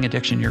battling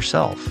addiction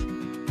yourself,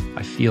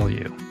 I feel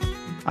you.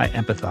 I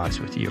empathize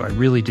with you. I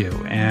really do.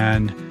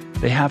 And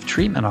they have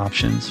treatment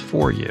options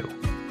for you.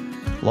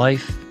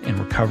 Life in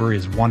recovery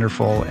is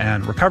wonderful,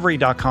 and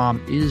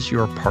Recovery.com is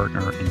your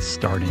partner in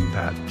starting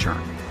that journey.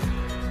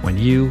 When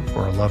you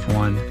or a loved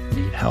one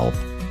need help,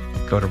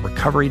 go to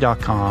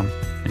Recovery.com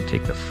and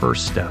take the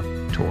first step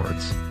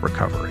towards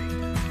recovery.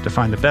 To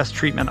find the best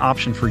treatment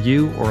option for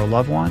you or a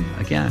loved one,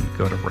 again,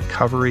 go to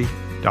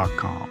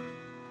Recovery.com.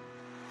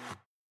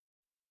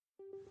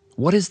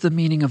 What is the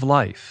meaning of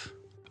life?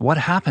 What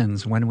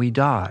happens when we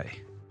die?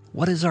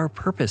 What is our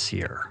purpose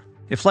here?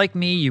 If, like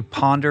me, you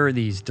ponder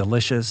these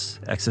delicious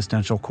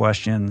existential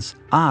questions,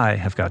 I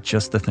have got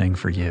just the thing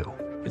for you.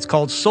 It's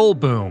called Soul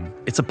Boom.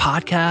 It's a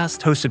podcast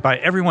hosted by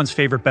everyone's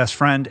favorite best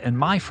friend and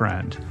my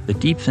friend, the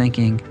deep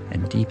thinking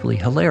and deeply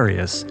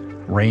hilarious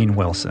Rainn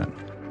Wilson,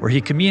 where he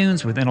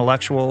communes with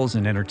intellectuals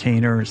and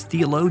entertainers,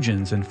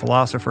 theologians and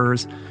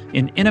philosophers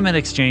in intimate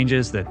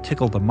exchanges that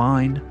tickle the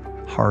mind,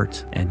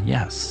 heart, and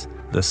yes,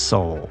 the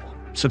soul.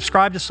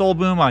 Subscribe to Soul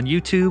Boom on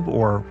YouTube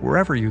or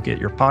wherever you get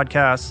your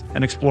podcasts,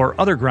 and explore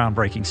other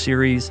groundbreaking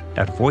series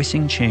at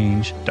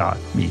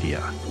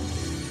voicingchange.media.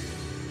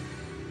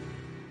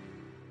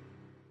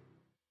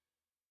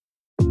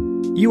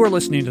 You are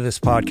listening to this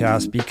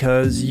podcast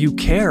because you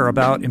care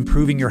about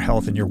improving your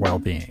health and your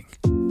well-being.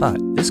 But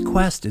this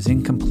quest is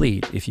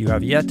incomplete if you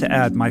have yet to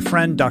add my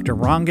friend Dr.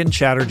 Rangan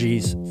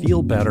Chatterjee's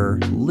Feel Better,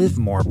 Live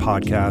More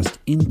podcast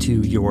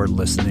into your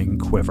listening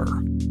quiver.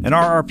 An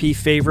RRP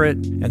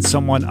favorite and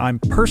someone I'm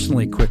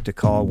personally quick to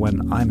call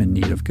when I'm in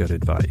need of good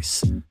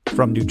advice.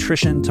 From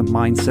nutrition to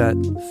mindset,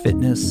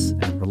 fitness,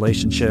 and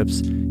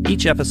relationships,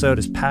 each episode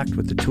is packed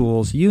with the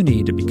tools you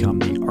need to become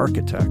the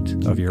architect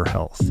of your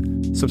health.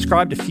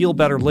 Subscribe to Feel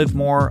Better, Live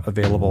More,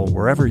 available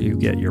wherever you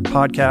get your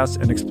podcasts,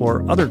 and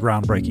explore other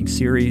groundbreaking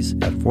series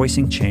at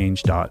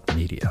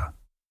voicingchange.media.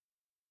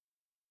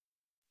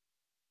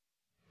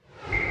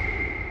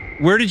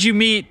 Where did you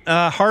meet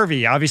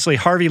Harvey? Obviously,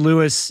 Harvey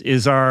Lewis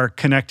is our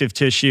connective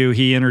tissue.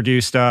 He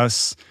introduced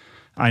us.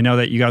 I know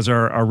that you guys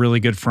are really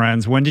good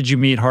friends. When did you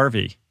meet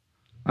Harvey?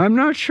 I'm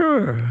not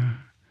sure,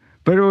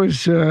 but it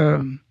was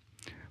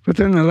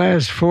within the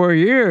last 4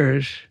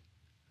 years.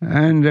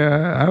 And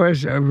I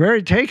was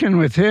very taken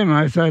with him.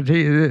 I thought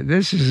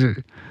this is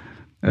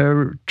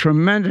a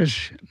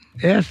tremendous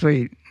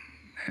athlete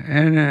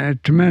and a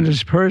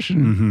tremendous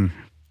person. Mm-hmm.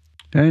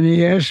 And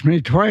he asked me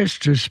twice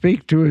to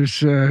speak to his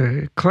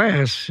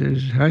class,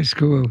 his high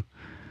school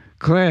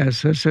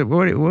class. I said,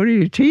 what are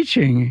you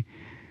teaching?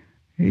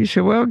 He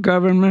said, well,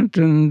 government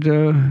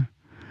and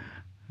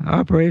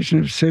operation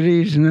of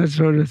cities and that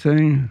sort of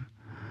thing.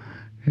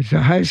 It's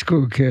the high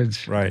school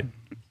kids. Right.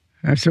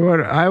 I said,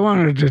 what I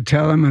wanted to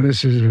tell them,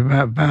 this is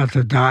about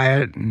the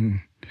diet and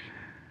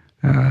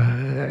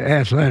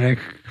athletic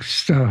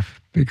stuff,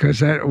 because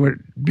that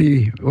would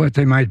be what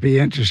they might be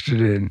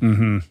interested in.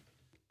 Mm-hmm.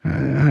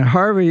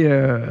 Harvey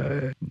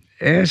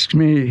asks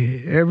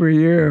me every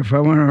year if I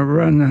want to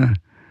run the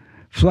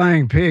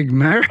Flying Pig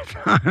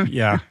Marathon.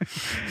 Yeah.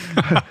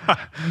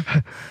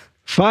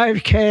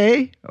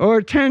 5K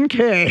or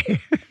 10K.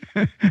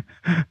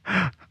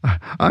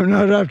 I'm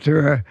not up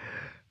to a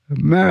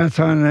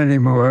marathon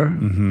anymore,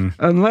 mm-hmm.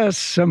 unless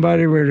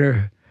somebody were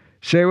to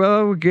say,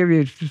 well, we'll give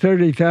you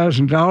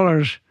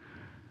 $30,000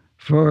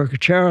 for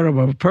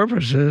charitable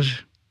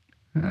purposes.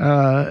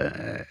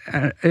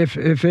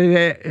 If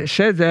they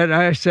said that,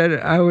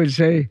 I would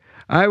say,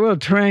 I will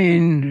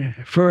train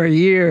for a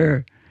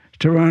year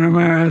to run a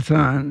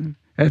marathon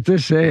at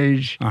this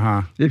age,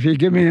 if you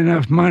give me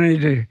enough money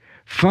to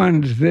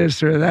fund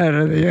this or that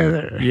or the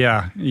other.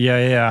 Yeah.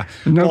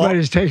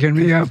 Nobody's taken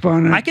me up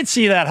on it. I could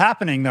see that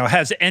happening, though.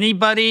 Has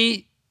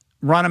anybody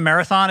run a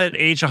marathon at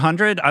age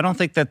 100? I don't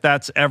think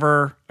that's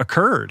ever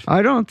occurred.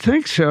 I don't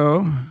think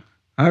so.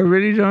 I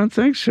really don't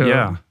think so.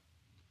 Yeah.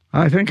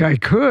 I think I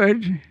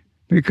could,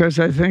 because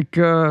I think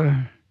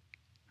a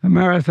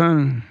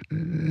marathon,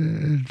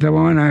 the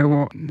one I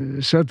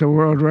set the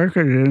world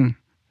record in,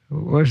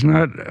 was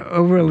not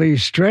overly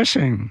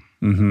stressing.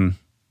 Mm-hmm.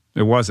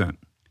 It wasn't?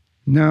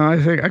 No,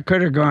 I think I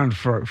could have gone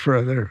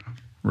further.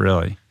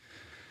 Really?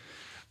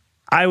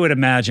 I would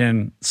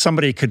imagine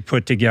somebody could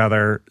put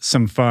together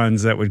some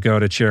funds that would go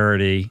to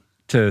charity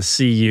to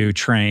see you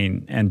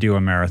train and do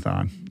a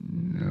marathon.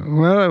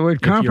 Well, it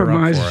would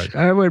compromise.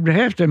 I would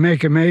have to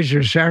make a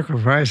major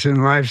sacrifice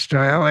in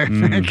lifestyle, I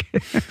think.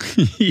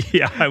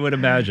 Yeah, I would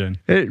imagine.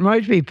 It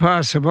might be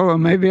possible, or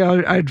maybe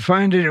I'd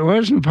find it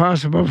wasn't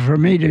possible for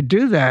me to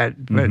do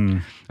that. But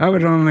I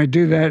would only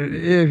do that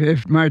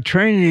if my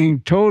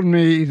training told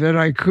me that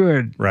I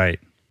could. Right.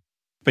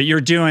 But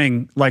you're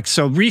doing,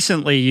 so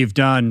recently you've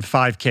done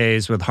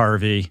 5Ks with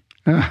Harvey.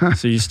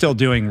 So you're still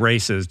doing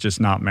races,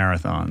 just not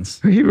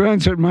marathons. He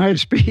runs at my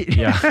speed.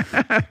 Yeah.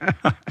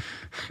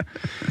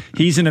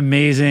 He's an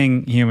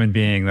amazing human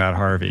being, that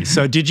Harvey.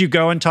 So did you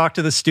go and talk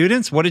to the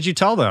students? What did you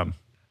tell them?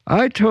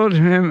 I told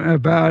him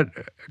about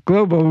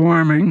global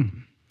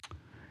warming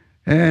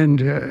and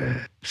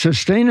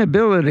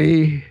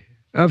sustainability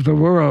of the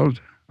world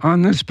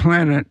on this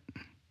planet.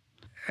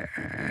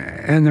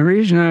 And the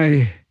reason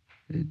I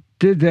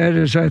did that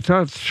is I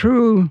thought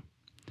through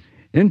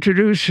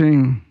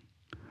introducing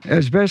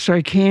as best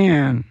I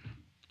can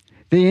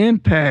the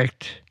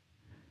impact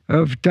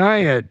of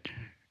diet,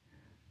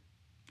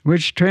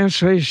 which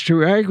translates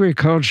to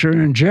agriculture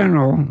in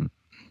general,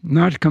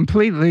 not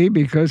completely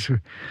because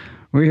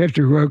we have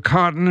to grow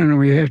cotton and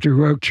we have to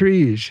grow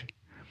trees.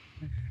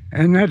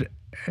 And that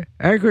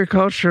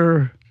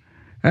agriculture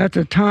at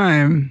the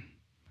time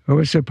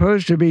was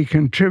supposed to be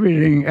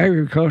contributing,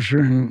 agriculture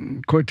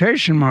in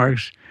quotation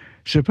marks,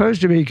 supposed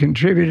to be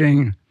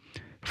contributing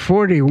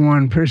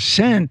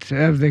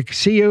 41% of the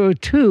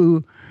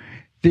CO2,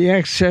 the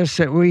excess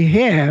that we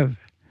have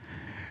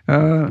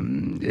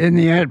in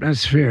the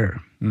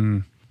atmosphere.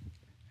 And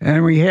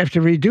we have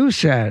to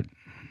reduce that.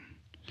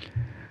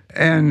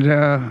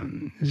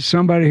 And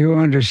somebody who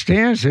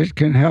understands it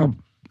can help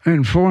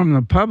inform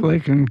the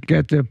public and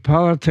get the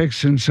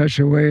politics in such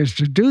a way as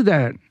to do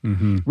that.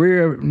 We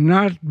have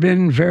not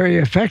been very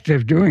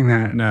effective doing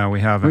that. No, we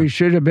haven't. We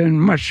should have been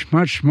much,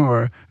 much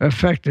more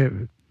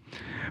effective.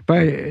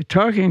 By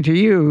talking to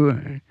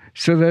you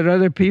so that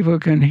other people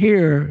can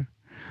hear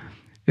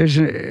is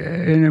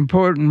an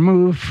important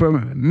move for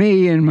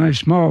me in my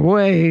small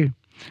way.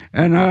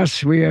 And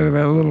us, we have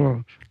a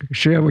little,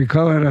 shall we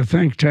call it a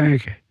think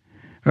tank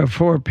of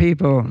 4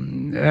 people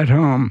at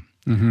home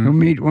who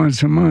meet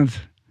once a month,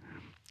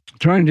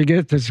 trying to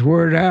get this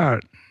word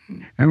out.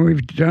 And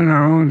we've done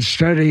our own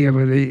study of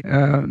the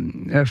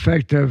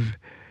effect of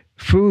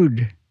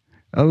food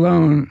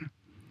alone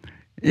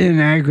in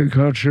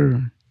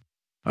agriculture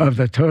of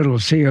the total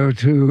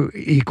CO2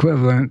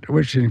 equivalent,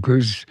 which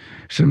includes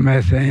some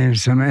methane,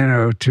 some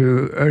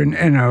NO2, or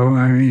NO,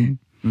 I mean,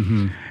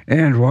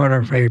 and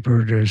water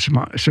vapor to a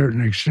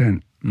certain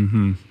extent.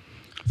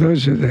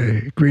 Those are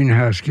the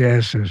greenhouse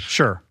gases.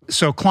 Sure.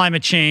 So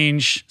climate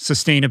change,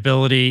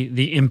 sustainability,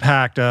 the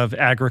impact of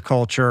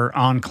agriculture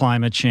on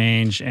climate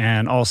change,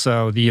 and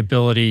also the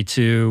ability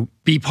to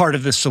be part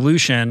of the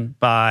solution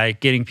by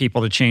getting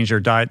people to change their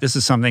diet. This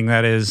is something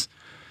that is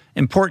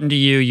important to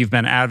you. You've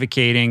been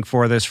advocating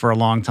for this for a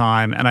long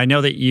time. And I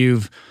know that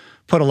you've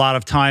put a lot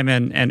of time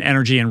and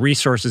energy and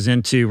resources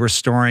into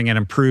restoring and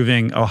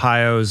improving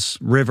Ohio's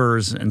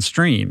rivers and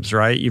streams,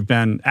 right? You've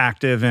been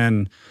active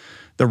in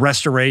the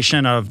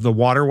restoration of the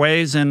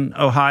waterways in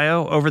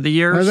Ohio over the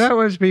years. Well, that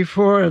was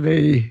before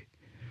the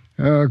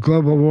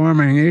global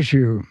warming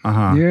issue.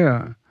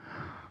 Yeah.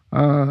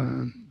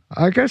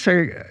 I guess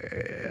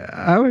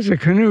I was a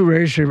canoe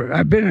racer.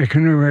 I've been a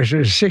canoe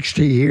racer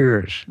 60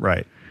 years.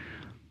 Right.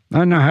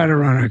 I know how to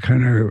run a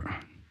canoe.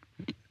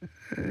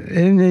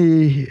 In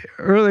the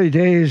early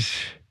days,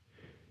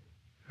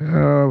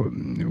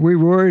 we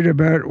worried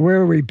about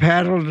where we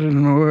paddled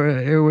and where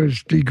it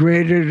was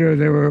degraded or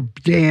there were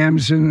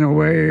dams in the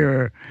way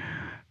or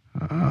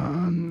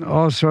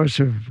all sorts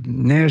of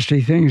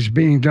nasty things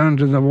being done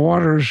to the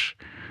waters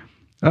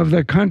of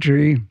the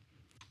country.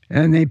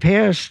 And they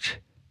passed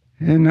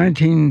in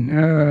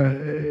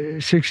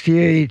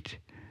 1968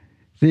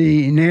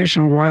 the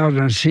National Wild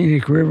and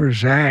Scenic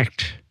Rivers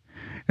Act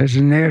as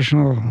a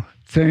national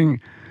thing.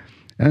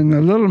 And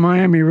the Little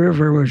Miami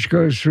River, which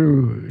goes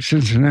through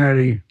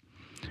Cincinnati,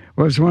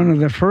 was one of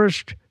the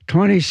first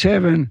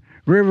 27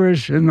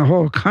 rivers in the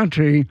whole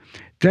country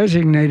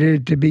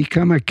designated to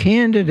become a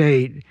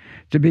candidate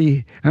to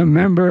be a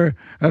member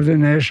of the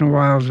National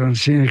Wild and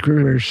Scenic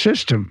River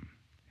System.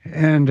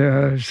 And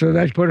so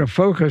that put a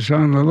focus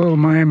on the Little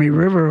Miami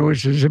River,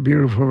 which is a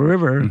beautiful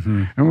river,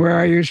 and where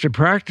I used to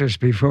practice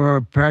before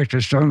I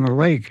practiced on the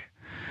lake.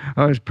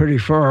 I was pretty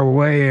far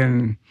away,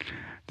 and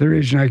the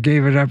reason I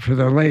gave it up for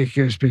the lake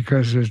is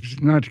because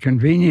it's not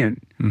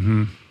convenient.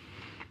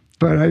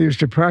 But I used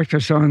to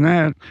practice on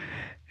that.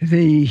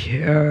 The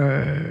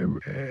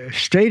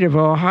state of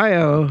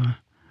Ohio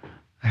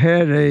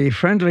had a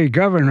friendly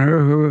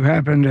governor who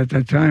happened at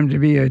the time to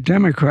be a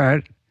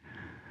Democrat,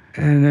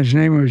 and his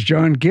name was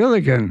John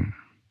Gilligan.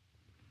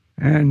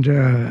 And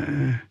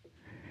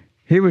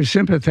he was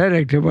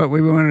sympathetic to what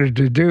we wanted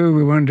to do.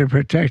 We wanted to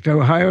protect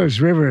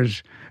Ohio's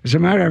rivers. As a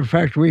matter of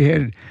fact, we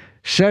had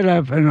set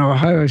up an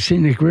Ohio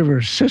Scenic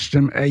River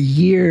system a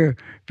year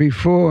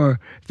before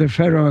the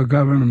federal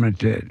government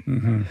did.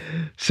 Mm-hmm.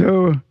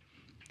 So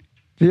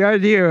the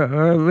idea,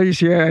 or at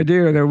least the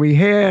idea that we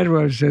had,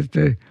 was that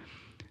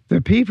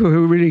the people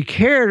who really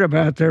cared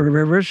about their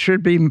rivers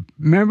should be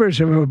members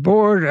of a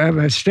board of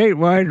a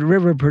statewide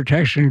river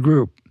protection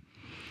group.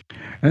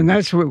 And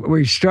that's what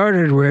we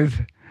started with.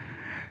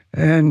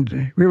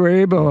 And we were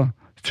able,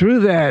 through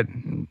that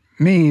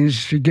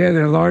means, to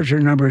gather larger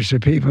numbers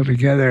of people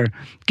together,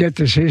 get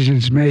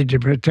decisions made to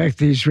protect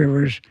these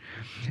rivers.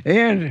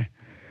 And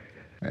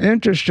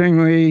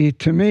interestingly,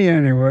 to me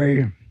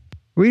anyway,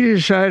 we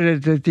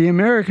decided that the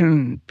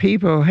American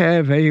people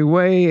have a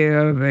way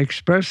of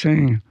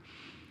expressing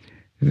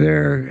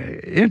their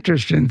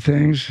interest in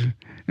things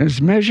as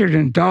measured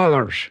in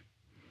dollars.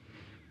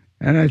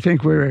 And I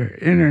think we're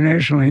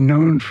internationally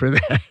known for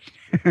that.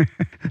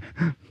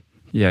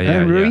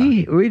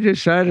 We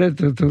decided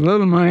that the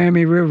Little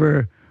Miami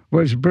River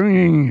was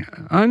bringing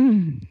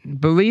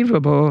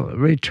unbelievable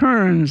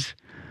returns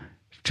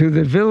to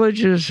the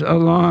villages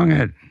along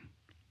it,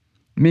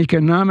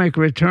 economic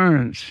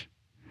returns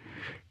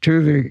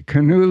to the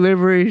canoe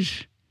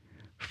liveries,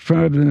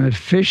 from the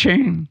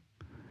fishing,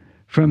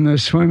 from the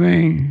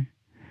swimming,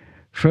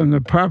 from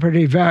the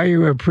property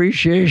value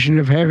appreciation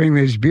of having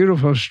this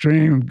beautiful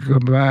stream go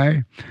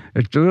by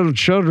that the little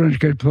children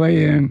could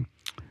play in.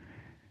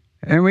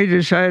 And we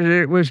decided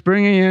it was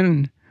bringing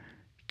in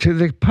to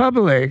the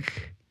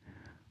public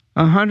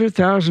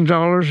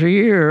 $100,000 a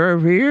year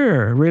every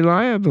year,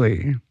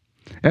 reliably,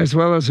 as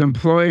well as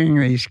employing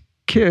these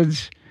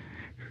kids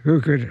who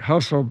could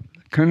hustle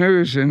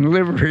canoes and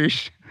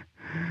liveries.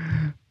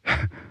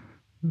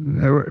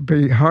 That would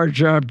be a hard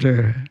job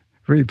to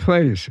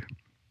replace.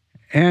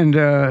 And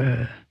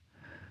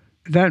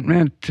that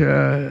meant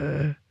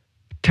 $10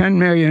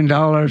 million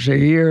a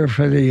year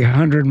for the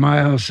 100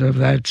 miles of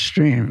that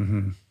stream.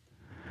 Mm-hmm.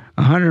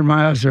 100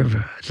 miles of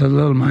the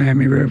Little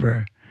Miami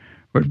River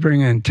would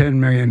bring in $10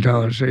 million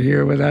a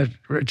year without,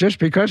 just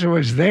because it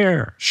was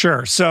there.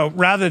 Sure. So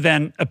rather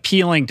than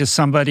appealing to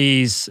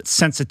somebody's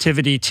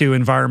sensitivity to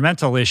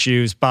environmental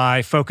issues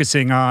by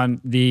focusing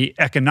on the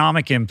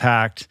economic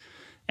impact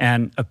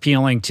and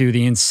appealing to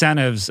the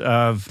incentives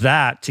of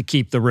that to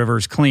keep the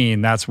rivers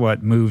clean, that's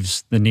what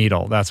moves the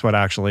needle. That's what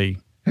actually...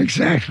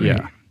 Exactly.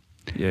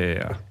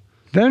 Yeah.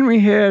 Then we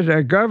had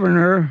a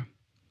governor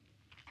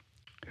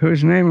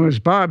whose name was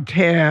Bob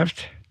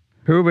Taft,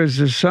 who was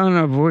the son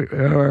of,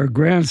 or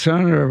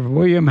grandson of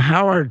William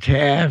Howard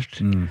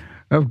Taft,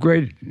 of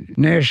great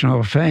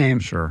national fame.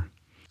 Sure.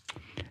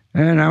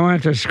 And I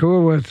went to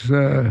school with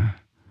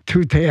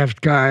two Taft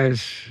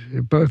guys,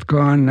 both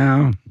gone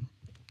now.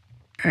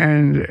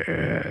 And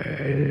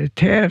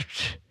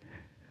Taft's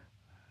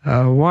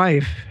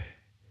wife,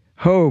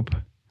 Hope,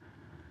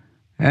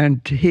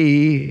 and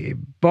he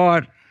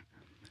bought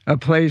a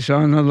place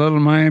on the Little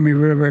Miami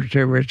River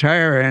to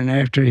retire in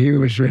after he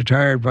was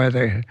retired by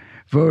the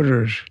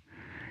voters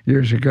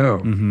years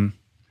ago. Mm-hmm.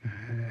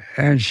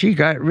 And she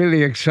got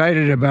really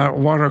excited about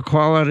water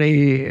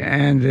quality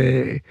and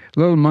the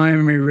Little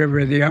Miami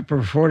River, the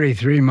upper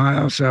 43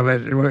 miles of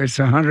it. It's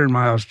 100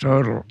 miles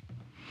total.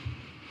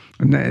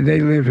 And they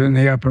live in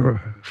the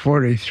upper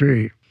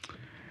 43.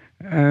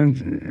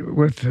 And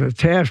with the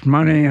Taft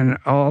money and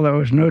all, there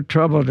was no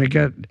trouble to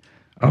get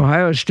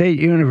Ohio State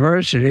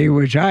University,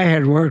 which I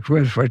had worked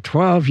with for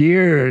 12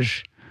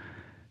 years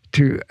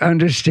to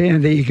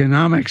understand the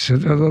economics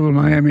of the Little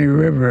Miami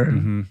River.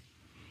 Mm-hmm.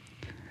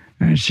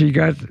 And she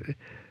got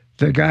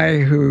the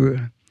guy who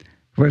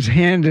was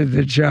handed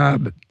the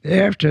job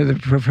after the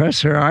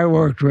professor I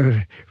worked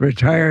with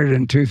retired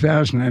in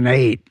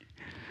 2008.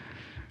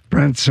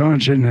 Brent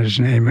Saunchen, his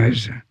name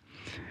is.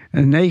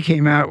 And they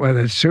came out with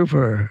a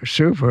super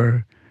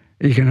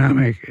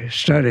economic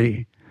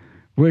study,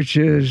 which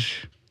is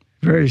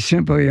very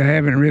simply, I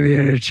haven't really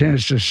had a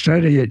chance to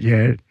study it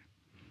yet.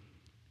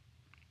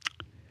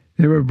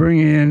 They were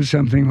bringing in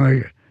something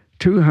like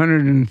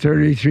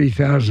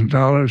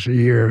 $233,000 a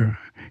year,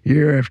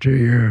 year after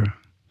year,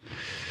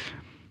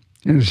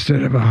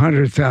 instead of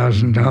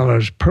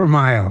 $100,000 per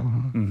mile,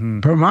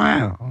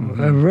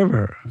 of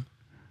river.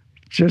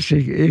 Just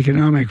the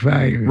economic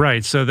value.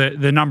 Right. So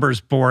the numbers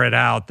bore it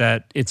out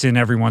that it's in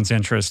everyone's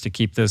interest to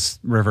keep this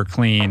river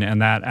clean,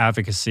 and that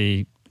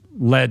advocacy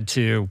led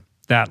to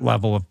that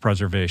level of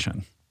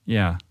preservation.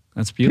 Yeah,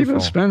 that's beautiful.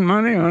 People spend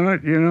money on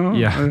it, you know.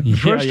 Yeah. The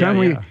first time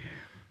we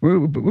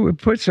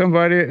put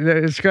somebody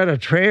that's got a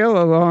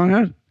trail along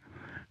it,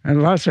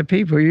 and lots of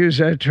people use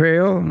that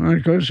trail, and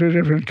it goes through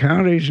different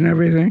counties and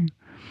everything.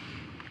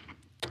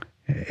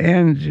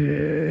 And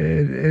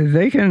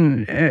they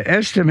can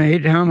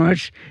estimate how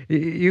much.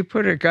 You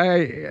put a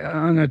guy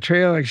on a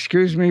trail,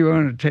 excuse me, you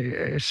want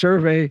to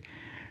survey,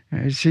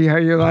 See how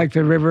you like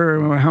the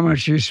river, how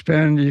much you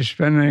spend. You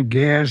spend on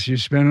gas, you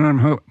spend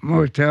on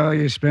motel,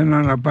 you spend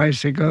on a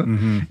bicycle,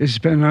 you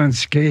spend on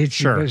skates,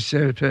 Sure. you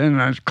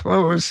spend on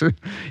clothes,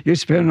 you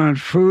spend on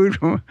food.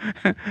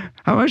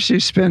 How much do you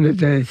spend a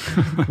day?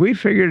 We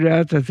figured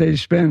out that they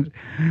spend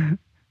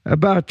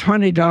about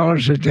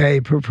 $20 a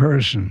day per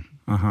person.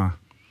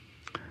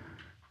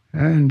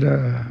 And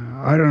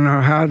I don't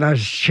know how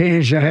that's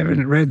changed. I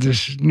haven't read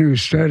this new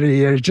study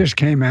yet. It just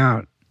came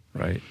out.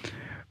 Right.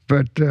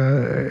 But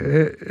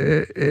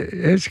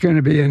it's going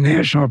to be a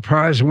national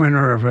prize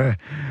winner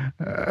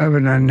of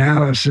an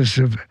analysis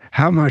of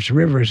how much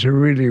rivers are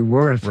really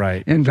worth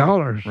in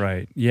dollars.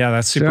 Right. Yeah,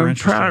 that's super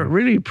interesting. I'm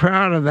really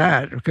proud of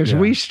that because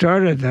we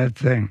started that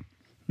thing.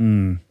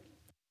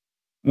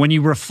 When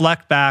you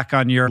reflect back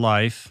on your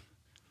life,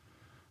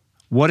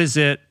 what is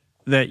it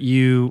that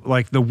you,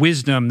 like the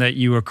wisdom that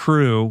you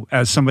accrue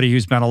as somebody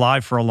who's been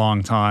alive for a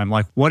long time?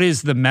 Like, what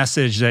is the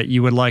message that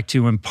you would like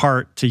to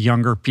impart to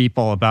younger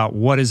people about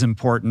what is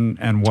important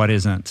and what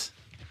isn't?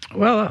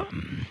 Well,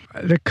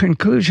 the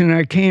conclusion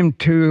I came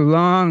to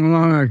long,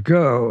 long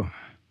ago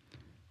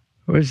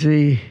was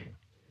the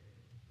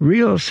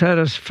real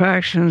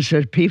satisfactions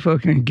that people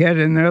can get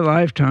in their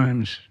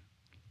lifetimes,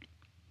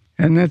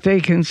 and that they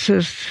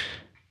consist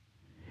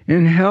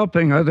in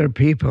helping other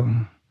people,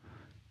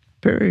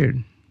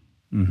 period.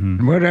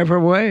 In whatever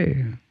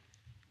way,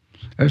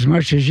 as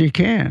much as you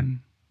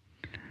can.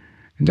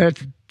 That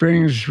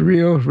brings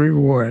real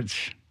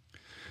rewards.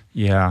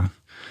 Yeah.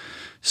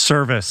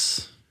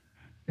 Service.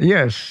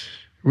 Yes,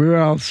 we're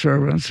all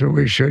servants, or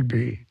we should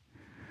be.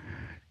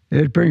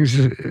 It brings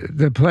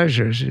the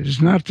pleasures. It's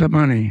not the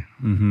money.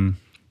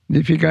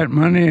 If you got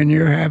money and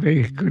you're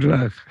happy, good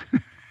luck.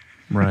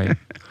 Right.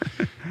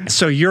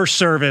 So your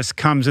service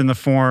comes in the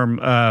form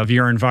of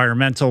your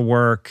environmental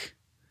work,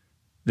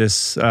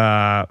 this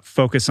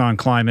focus on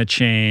climate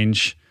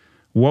change.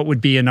 What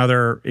would be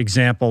another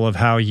example of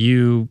how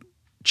you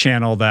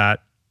channel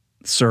that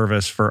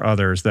service for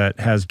others that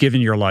has given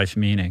your life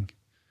meaning?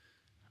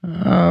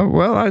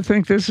 Well, I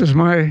think this is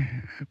my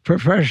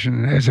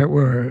profession, as it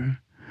were.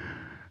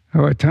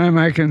 What time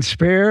I can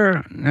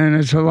spare, and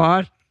it's a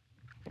lot.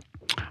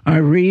 I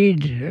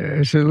read.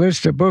 It's a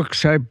list of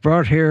books I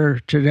brought here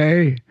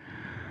today.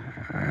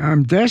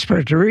 I'm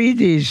desperate to read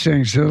these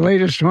things. The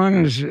latest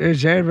one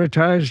is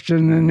advertised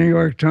in the New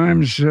York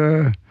Times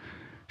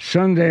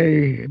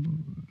Sunday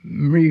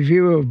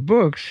review of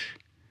books,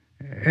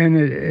 and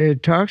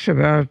it talks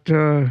about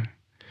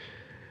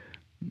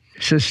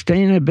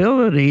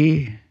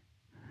sustainability,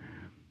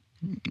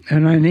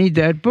 and I need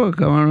that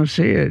book. I want to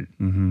see it.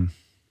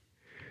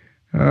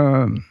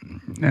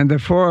 And the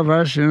four of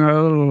us in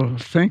our little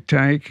think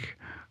tank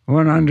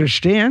want to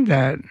understand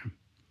that.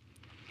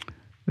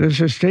 The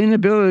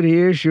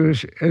sustainability issue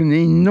is an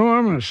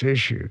enormous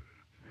issue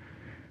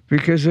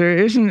because there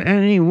isn't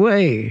any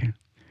way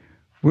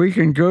we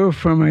can go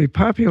from a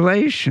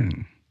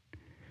population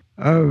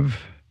of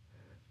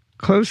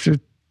close to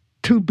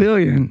 2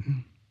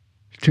 billion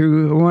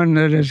to one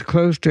that is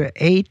close to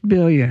 8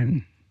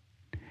 billion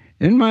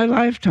in my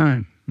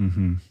lifetime.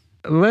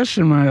 Less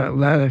than my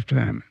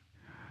lifetime.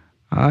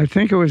 I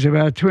think it was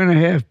about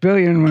 2.5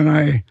 billion when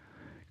I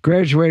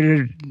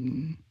graduated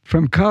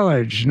from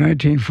college in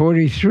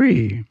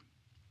 1943.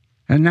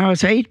 And now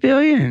it's 8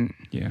 billion.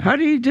 Yeah. How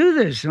do you do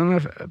this? And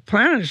the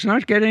planet's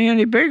not getting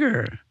any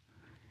bigger.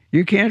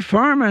 You can't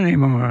farm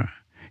anymore.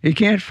 You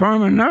can't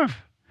farm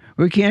enough.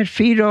 We can't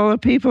feed all the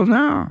people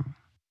now.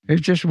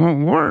 It just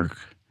won't work.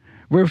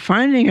 We're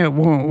finding it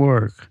won't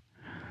work.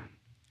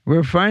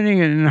 We're finding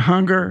it in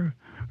hunger.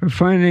 We're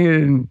finding it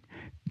in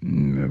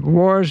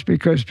wars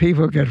because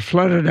people get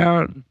flooded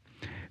out,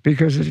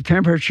 because the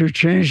temperature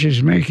change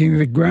is making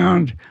the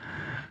ground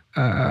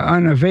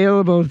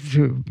unavailable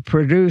to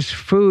produce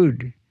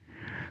food.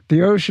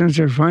 The oceans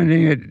are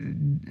finding it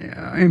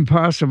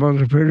impossible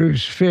to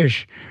produce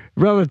fish,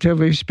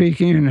 relatively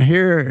speaking, and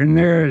here and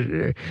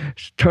there,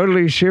 it's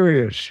totally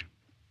serious.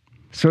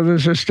 So the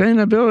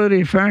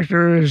sustainability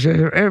factor is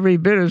every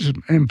bit as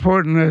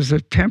important as the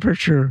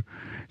temperature,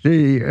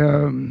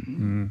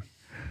 the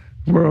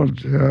world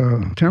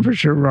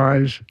temperature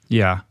rise.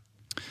 Yeah.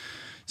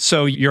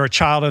 So you're a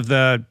child of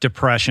the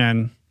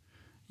Depression.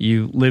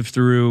 You lived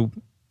through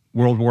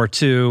World War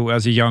II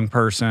as a young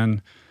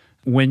person.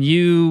 When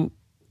you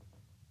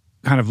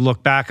kind of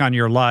look back on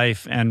your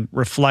life and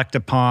reflect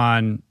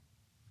upon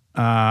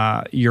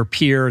your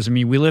peers, I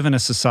mean, we live in a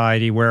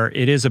society where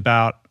it is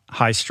about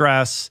high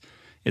stress.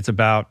 It's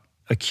about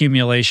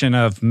accumulation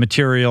of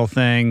material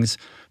things.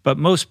 But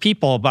most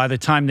people, by the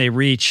time they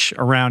reach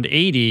around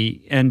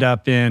 80, end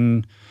up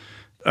in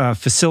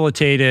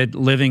facilitated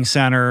living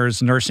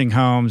centers, nursing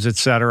homes, et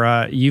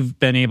cetera. You've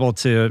been able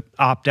to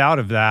opt out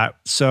of that.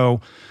 So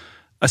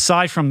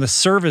aside from the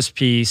service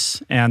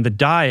piece and the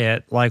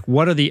diet, like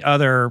what are the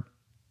other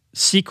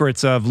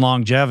secrets of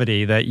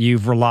longevity that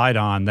you've relied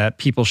on that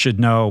people should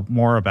know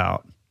more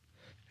about?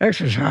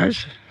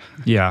 Exercise.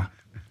 Yeah.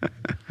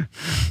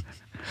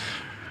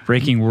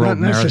 Breaking world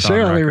Not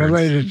necessarily marathon records.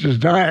 related to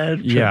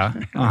diet.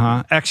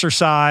 Yeah.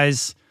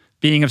 Exercise,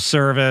 being of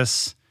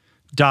service,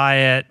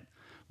 diet.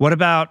 What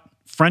about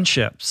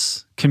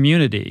friendships,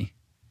 community?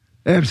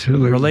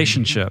 Absolutely.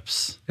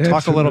 Relationships. Absolutely.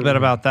 Talk a little bit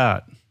about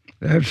that.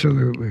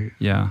 Absolutely.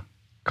 Yeah.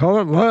 Call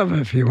it love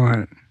if you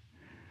want.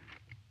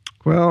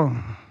 Well,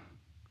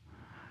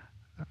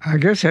 I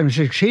guess I'm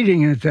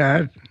succeeding at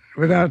that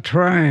without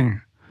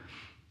trying.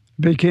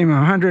 Became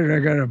 100, I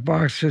got a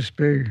box this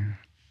big,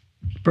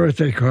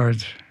 birthday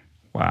cards.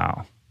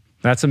 Wow.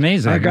 That's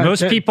amazing.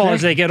 Most people,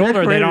 as they get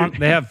older,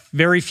 they have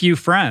very few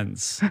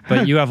friends,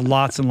 but you have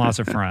lots and lots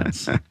of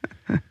friends.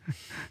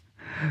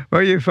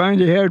 Well, you find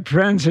you had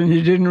friends and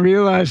you didn't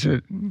realize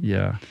it.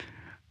 Yeah.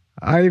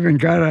 I even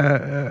got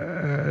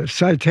a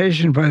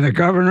citation by the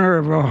governor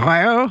of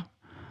Ohio.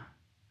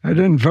 I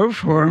didn't vote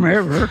for him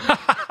ever.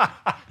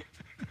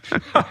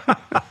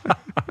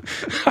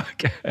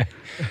 Okay.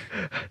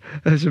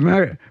 As a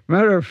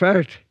matter of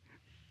fact,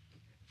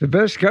 the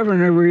best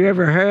governor we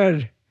ever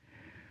had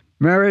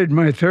married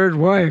my third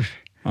wife.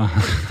 And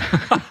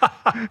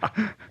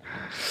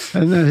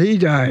then he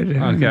died.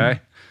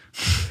 Okay.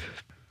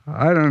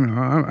 I don't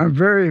know. I'm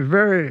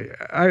very,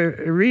 I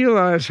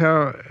realize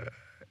how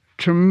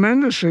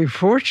tremendously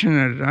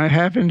fortunate I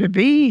happen to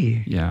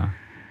be. Yeah.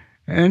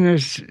 And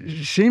it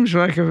seems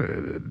like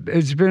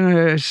it's been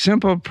a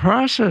simple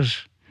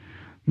process.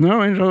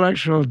 No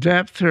intellectual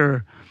depth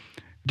or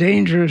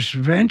dangerous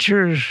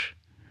ventures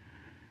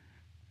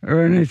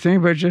or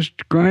anything, but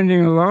just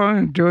grinding along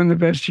and doing the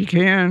best you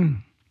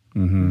can.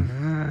 Mm-hmm.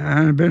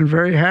 And I've been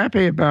very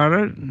happy about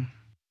it.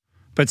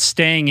 But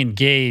staying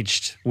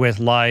engaged with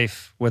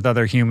life, with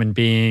other human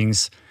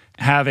beings,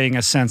 having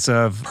a sense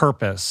of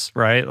purpose,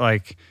 right?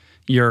 Like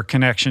your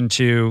connection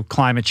to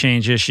climate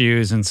change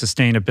issues and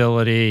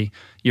sustainability,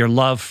 your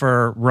love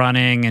for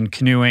running and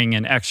canoeing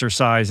and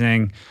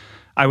exercising.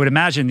 I would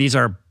imagine these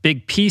are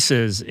big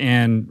pieces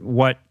in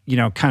what,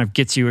 kind of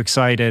gets you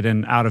excited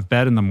and out of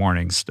bed in the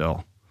morning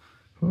still.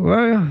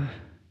 Well,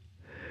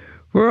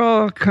 we're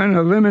all kind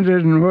of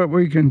limited in what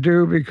we can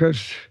do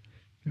because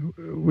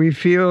we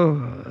feel,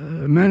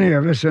 many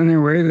of us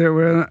anyway, that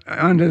we're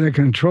under the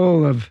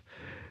control of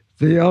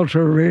the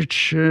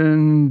ultra-rich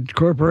and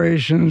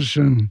corporations,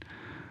 and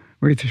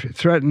we're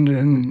threatened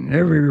in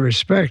every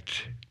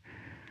respect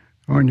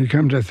when you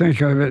come to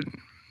think of it,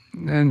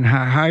 and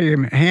how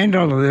you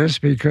handle this,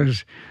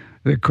 because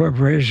the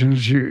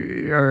corporations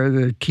are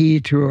the key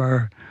to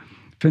our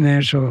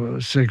financial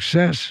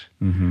success.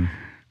 Mm-hmm.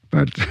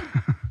 But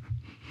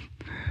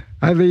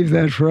I leave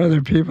that for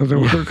other people to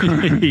work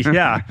on.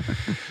 Yeah.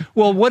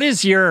 Well, what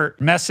is your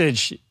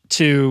message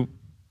to,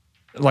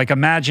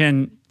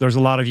 imagine there's a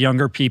lot of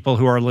younger people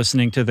who are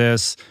listening to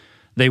this.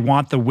 They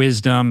want the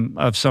wisdom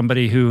of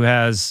somebody who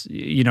has,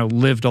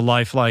 lived a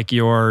life like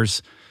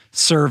yours,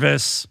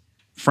 service,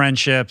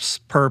 friendships,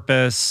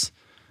 purpose.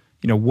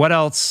 What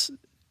else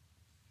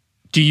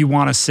do you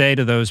want to say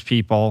to those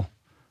people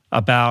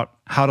about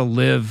how to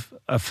live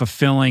a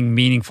fulfilling,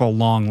 meaningful,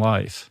 long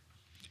life?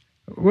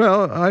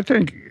 Well, I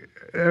think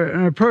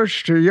an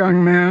approach to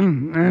young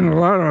men and a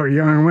lot of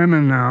young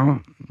women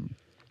now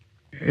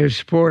is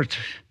sports.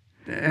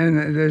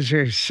 And there's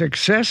a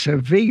success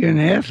of vegan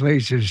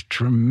athletes is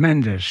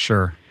tremendous.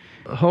 Sure.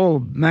 Whole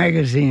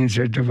magazines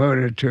are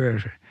devoted to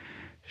it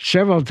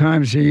several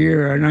times a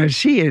year, and I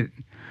see it.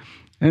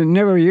 And it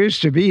never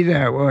used to be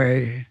that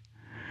way.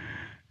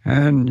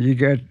 And you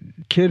get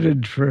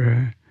kidded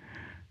for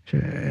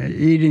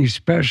eating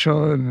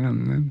special,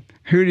 and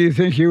who do you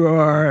think you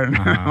are, and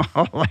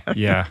all that.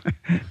 Yeah.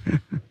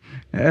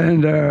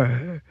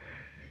 And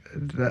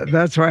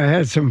that's why I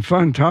had some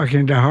fun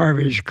talking to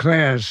Harvey's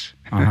class.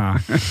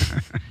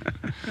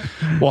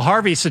 Well,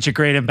 Harvey's such a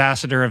great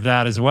ambassador of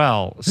that as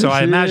well. So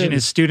I imagine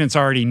his students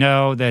already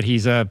know that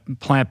he's a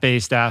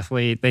plant-based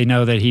athlete. They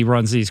know that he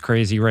runs these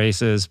crazy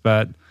races,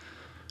 but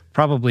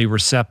probably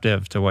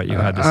receptive to what you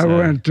had to say. I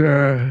went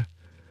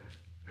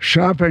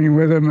shopping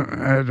with him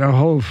at a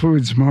Whole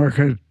Foods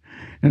market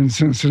in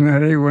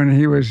Cincinnati when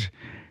he was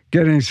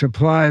getting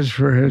supplies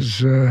for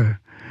his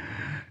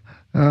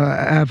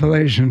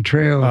Appalachian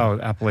Trail. Oh,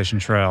 Appalachian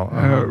Trail.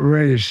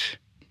 Race.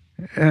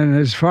 And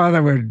his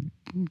father would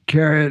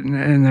carry it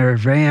in their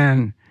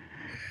van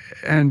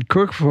and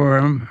cook for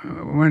him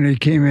when he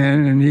came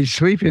in, and he'd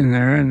sleep in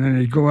there, and then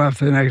he'd go off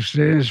the next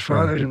day, his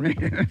father's me.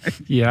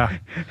 Yeah.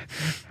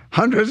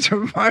 Hundreds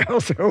of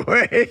miles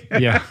away.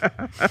 Yeah.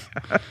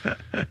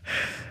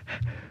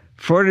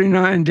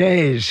 49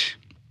 days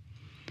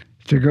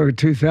to go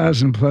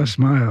 2,000 plus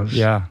miles.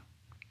 Yeah.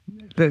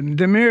 The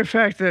mere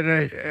fact that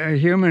a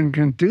human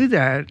can do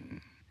that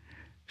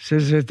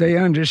says that they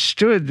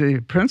understood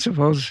the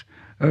principles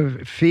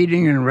of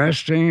feeding and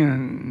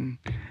resting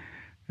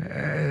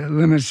and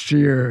limits to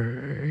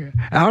your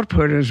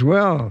output as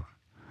well.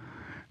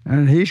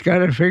 And he's got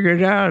to figure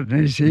it out.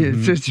 And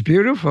it's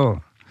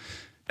beautiful.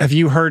 Have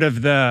you heard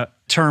of the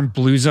term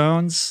blue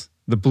zones?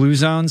 The blue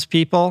zones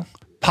people?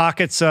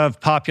 Pockets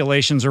of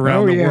populations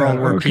around the world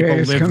where people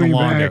live the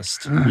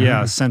longest.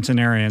 Yeah,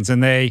 centenarians.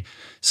 And they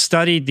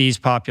studied these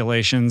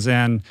populations,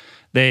 and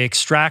they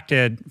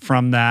extracted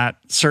from that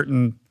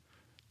certain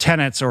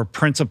tenets or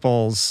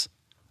principles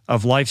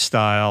of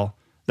lifestyle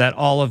that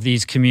all of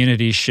these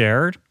communities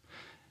shared.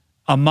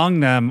 Among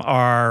them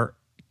are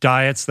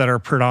diets that are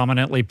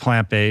predominantly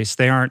plant-based.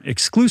 They aren't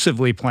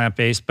exclusively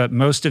plant-based, but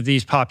most of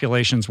these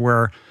populations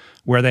where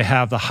they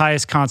have the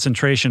highest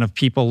concentration of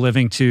people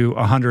living to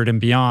 100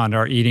 and beyond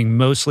are eating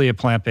mostly a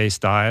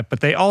plant-based diet. But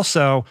they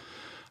also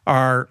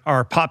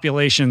are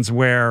populations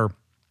where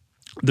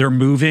they're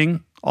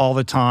moving all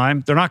the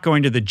time. They're not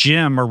going to the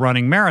gym or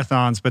running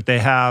marathons, but they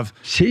have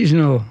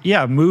seasonal,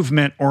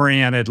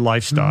 movement-oriented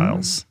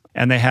lifestyles.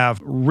 And they have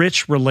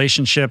rich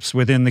relationships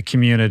within the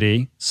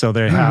community. So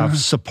they have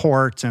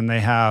support and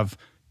they have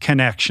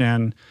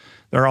connection.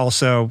 They're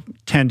also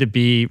tend to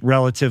be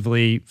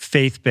relatively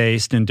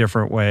faith-based in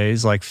different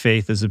ways, like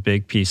faith is a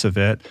big piece of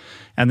it.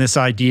 And this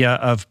idea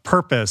of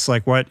purpose,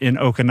 like what in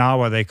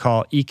Okinawa they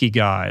call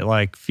ikigai,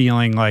 like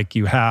feeling like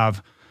you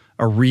have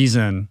a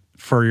reason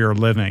for your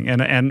living.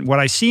 And what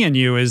I see in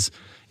you is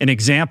an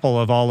example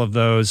of all of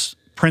those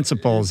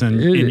principles in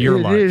your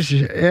life. It is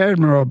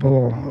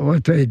admirable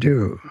what they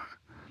do.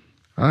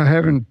 I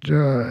haven't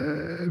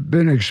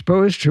been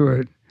exposed to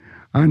it.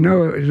 I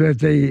know that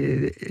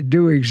they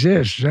do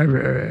exist. I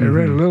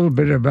read a little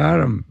bit about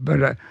them,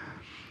 but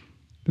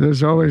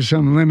there's always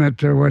some limit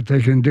to what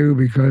they can do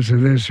because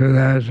of this or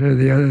that or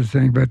the other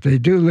thing. But they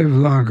do live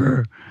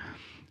longer.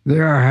 They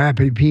are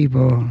happy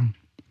people.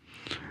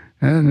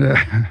 And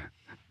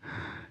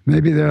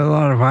maybe there are a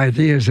lot of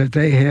ideas that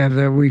they have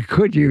that we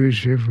could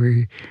use if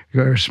we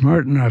are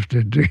smart enough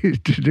to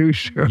do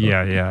so.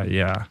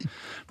 Yeah.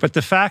 But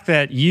the fact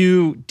that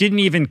you didn't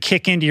even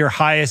kick into your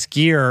highest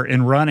gear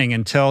in running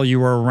until you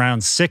were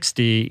around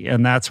 60,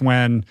 and that's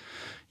when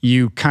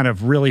you kind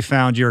of really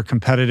found your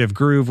competitive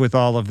groove with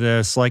all of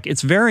this, like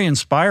it's very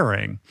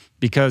inspiring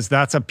because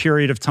that's a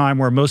period of time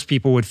where most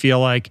people would feel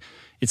like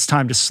it's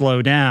time to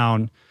slow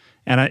down.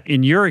 And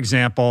in your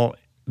example,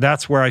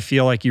 that's where I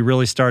feel like you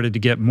really started to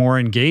get more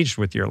engaged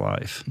with your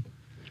life.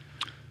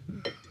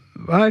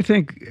 I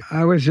think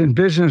I was in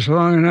business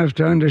long enough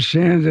to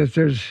understand that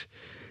there's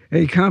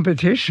a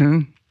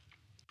competition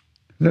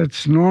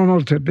that's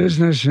normal to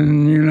business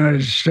in the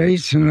United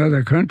States and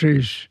other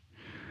countries.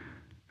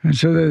 And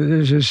so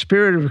there's a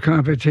spirit of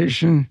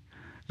competition.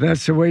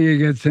 That's the way you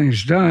get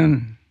things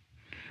done.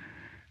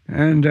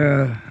 And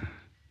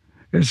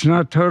it's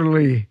not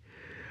totally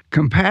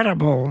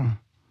compatible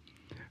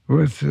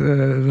with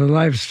the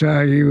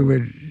lifestyle you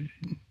would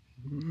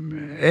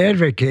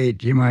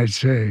advocate, you might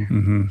say.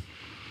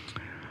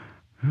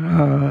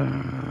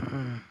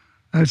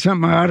 That's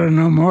something I ought to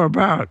know more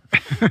about.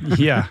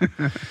 Yeah.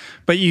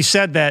 But you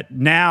said that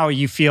now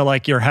you feel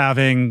like you're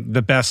having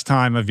the best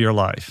time of your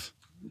life.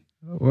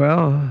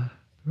 Well,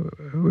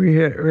 we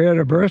had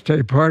a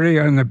birthday party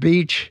on the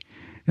beach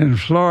in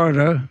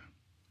Florida.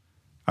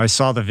 I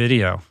saw the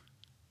video.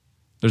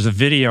 There's a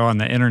video on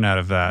the internet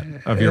of that,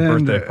 of your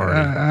birthday party.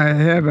 I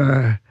have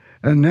a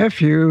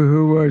nephew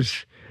who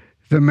was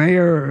the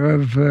mayor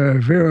of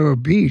Vero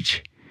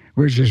Beach,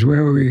 which is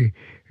where we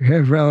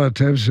have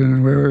relatives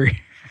and where we...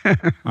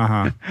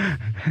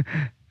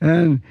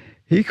 And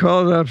he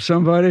called up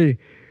somebody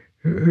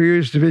who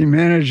used to be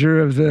manager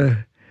of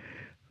the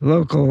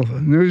local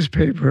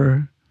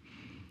newspaper,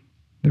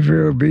 the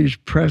Vero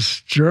Beach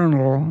Press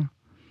Journal,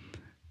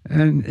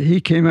 and he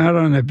came out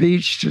on the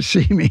beach to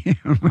see me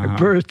on my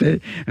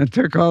birthday and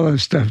took all the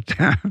stuff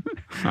down.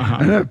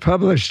 And I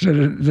published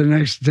it the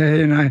next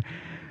day, and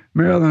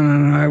Marilyn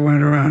and I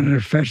went around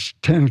and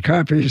fetched 10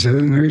 copies of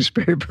the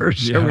newspaper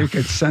so we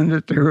could send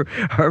it to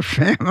our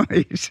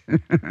families.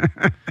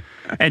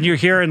 And you're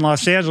here in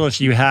Los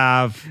Angeles. You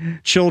have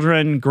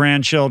children,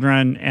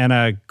 grandchildren, and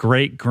a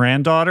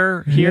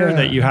great-granddaughter here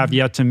that you have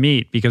yet to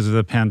meet because of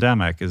the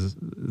pandemic. Is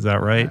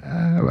that right?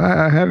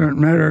 I haven't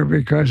met her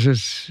because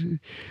it's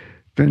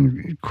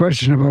been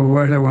questionable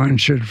whether one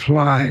should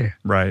fly.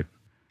 Right.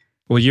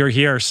 Well, you're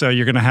here, so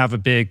you're going to have a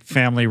big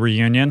family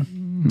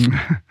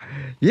reunion?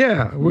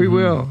 Yeah, we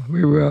will.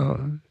 We will.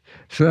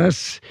 So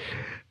that's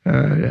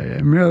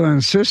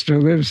Marilyn's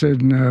sister lives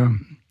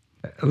in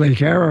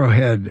Lake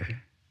Arrowhead,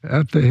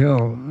 up the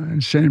hill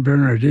in San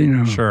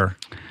Bernardino. Sure.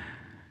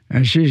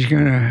 And she's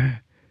going to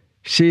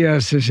see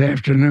us this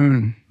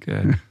afternoon.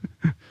 Good.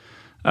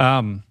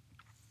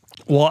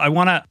 Well, I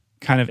want to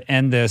kind of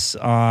end this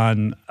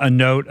on a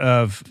note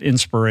of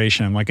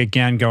inspiration. Like,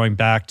 again, going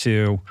back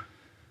to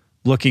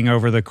looking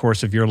over the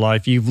course of your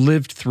life, you've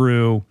lived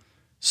through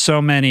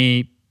so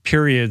many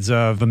periods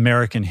of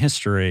American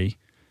history.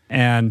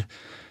 And,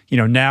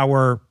 now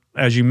we're,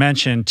 as you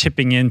mentioned,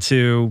 tipping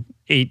into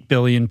 8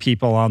 billion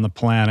people on the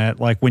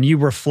planet. Like, when you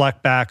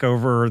reflect back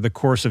over the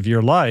course of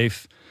your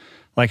life,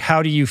 like,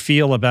 how do you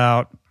feel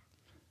about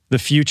the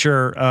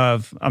future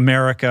of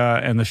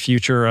America and the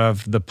future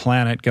of the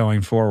planet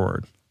going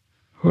forward?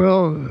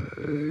 Well,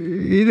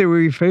 either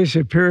we face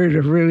a period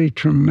of really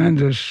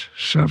tremendous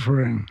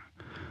suffering,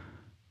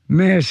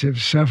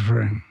 massive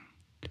suffering,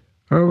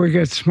 or we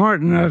get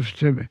smart enough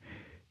to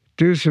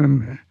do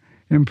some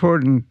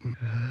important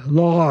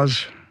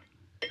laws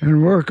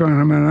and work on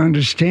them and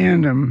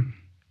understand them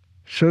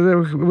so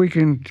that we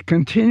can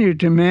continue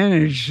to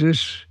manage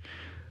this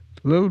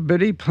little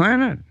bitty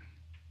planet.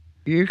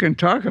 You can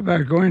talk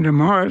about going to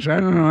Mars. I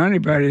don't know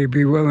anybody who'd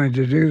be willing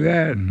to do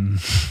that.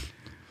 Mm.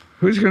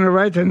 Who's going to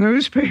write the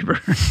newspaper?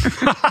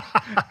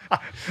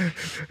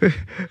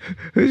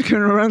 Who's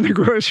going to run the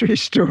grocery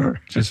store?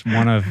 Just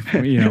one of,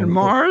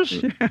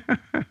 Mars?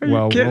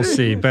 Well, we'll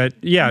see. But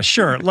yeah,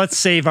 sure. Let's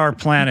save our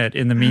planet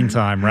in the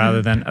meantime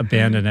rather than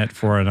abandon it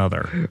for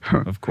another,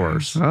 of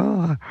course.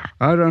 Well,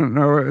 I don't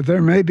know.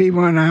 There may be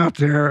one out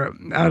there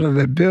out of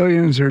the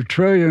billions or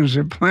trillions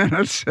of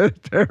planets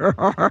that there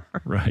are.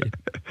 Right.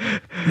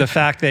 The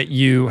fact that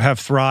you have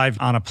thrived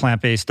on a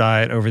plant-based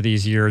diet over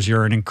these years,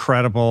 you're an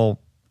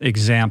incredible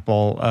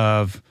example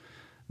of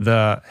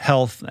the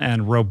health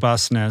and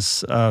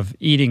robustness of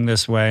eating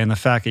this way, and the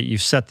fact that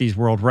you've set these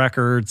world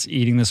records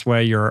eating this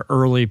way. You're an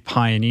early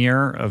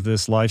pioneer of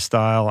this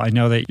lifestyle. I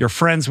know that you're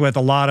friends with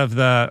a lot of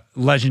the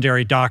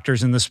legendary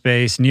doctors in the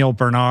space, Neil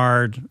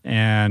Bernard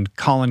and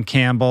Colin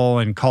Campbell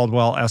and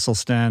Caldwell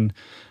Esselstyn.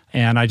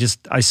 And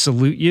I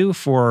salute you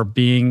for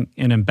being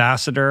an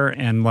ambassador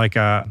and like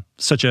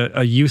such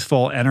a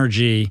youthful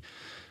energy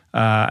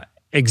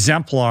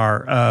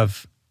exemplar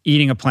of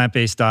eating a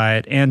plant-based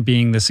diet and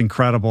being this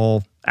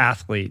incredible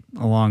athlete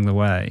along the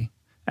way.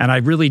 And I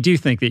really do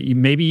think that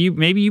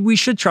maybe we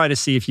should try to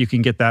see if you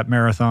can get that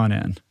marathon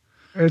in.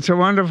 It's a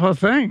wonderful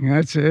thing.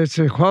 It's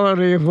a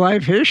quality of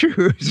life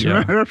issue, as a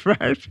matter of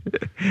fact.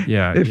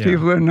 Yeah. If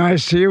people are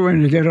nice to you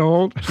when you get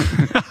old.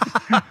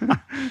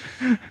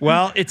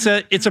 Well, it's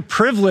a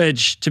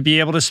privilege to be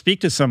able to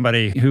speak to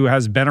somebody who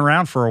has been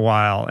around for a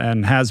while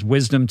and has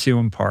wisdom to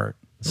impart.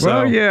 So,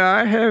 well,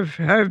 yeah,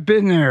 I've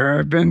been there.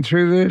 I've been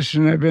through this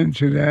and I've been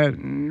through that.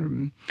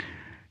 And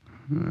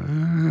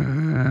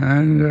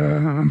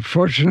I'm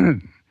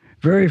fortunate,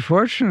 very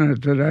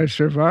fortunate that I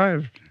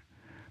survived.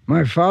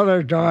 My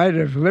father died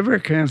of liver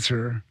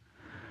cancer,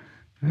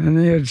 and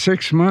he had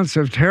 6 months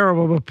of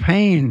terrible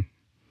pain.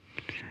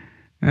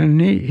 And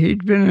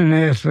he'd been an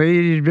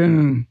athlete. He'd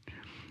been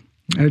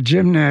a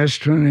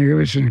gymnast when he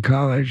was in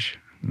college.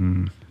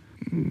 Mm.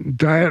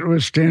 Diet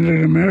was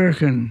standard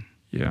American.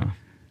 Yeah.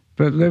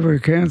 But liver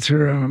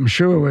cancer, I'm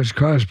sure, was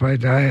caused by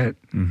diet.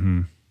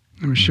 Mm-hmm.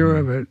 I'm sure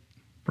of it.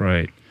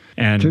 Right.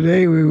 And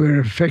today we would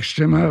have fixed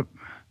him up.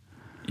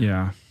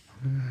 Yeah.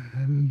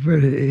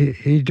 But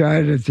he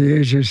died at the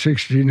age of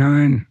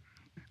 69.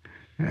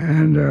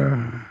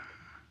 And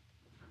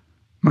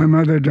my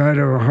mother died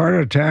of a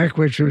heart attack,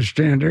 which was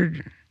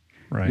standard.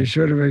 Right. You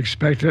sort of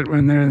expect it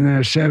when they're in their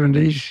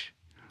 70s.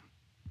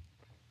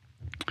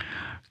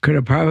 Could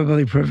have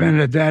probably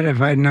prevented that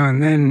if I'd known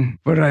then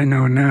what I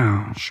know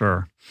now.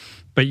 Sure.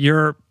 But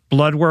your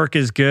blood work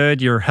is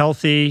good. You're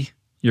healthy.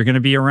 You're going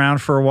to be around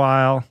for a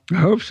while. I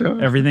hope so.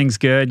 Everything's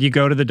good. You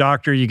go to the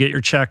doctor. You get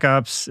your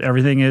checkups.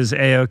 Everything is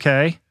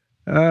A-okay?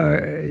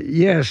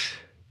 Yes.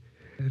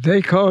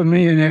 They called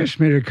me and asked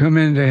me to come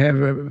in to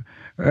have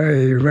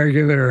a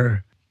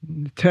regular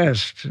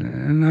test.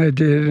 And I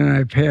did, and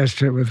I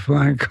passed it with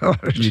flying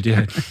colors. You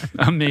did.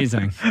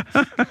 Amazing.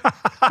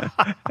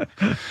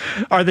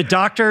 Are the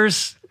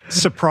doctors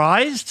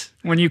surprised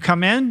when you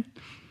come in?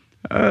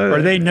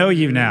 Or they know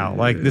you now,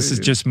 like this is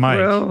just Mike?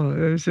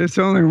 Well, it's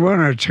only one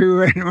or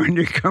two, and when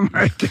you come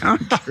right down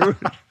to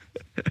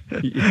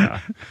it. Yeah.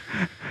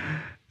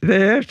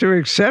 They have to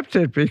accept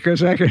it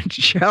because I can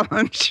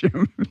challenge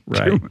them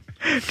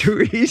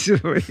too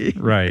easily.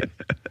 Right.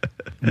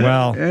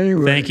 Well,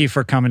 anyway. Thank you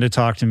for coming to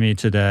talk to me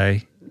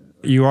today.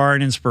 You are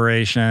an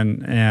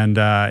inspiration, and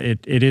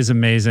it is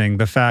amazing.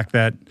 The fact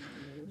that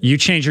you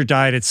change your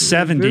diet at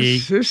 70.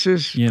 This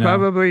is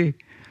probably,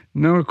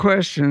 no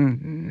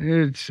question,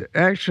 it's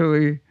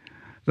actually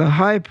the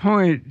high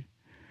point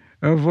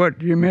of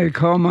what you may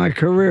call my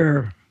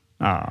career.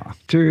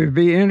 To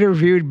be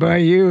interviewed by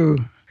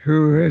you,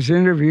 who has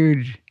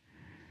interviewed,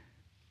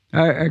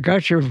 I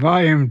got your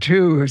volume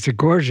 2. It's a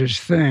gorgeous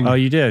thing. Oh,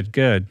 you did?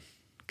 Good.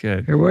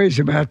 It weighs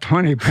about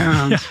 20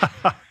 pounds.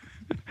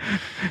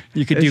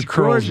 You could do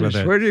curls with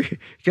it. Where do you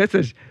get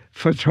this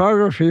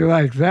photography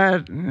like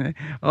that? And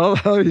all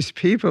these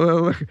people that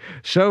look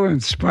so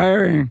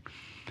inspiring.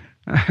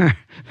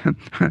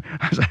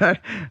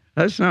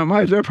 That's not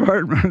my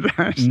department.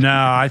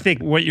 No, I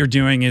think what you're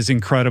doing is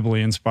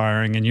incredibly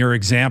inspiring, and your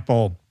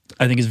example,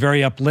 I think, is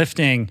very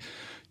uplifting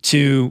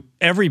to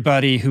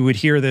everybody who would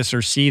hear this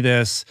or see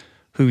this,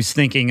 who's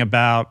thinking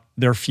about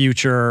their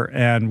future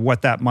and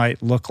what that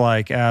might look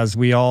like as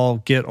we all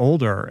get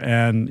older.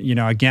 And,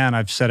 again,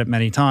 I've said it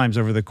many times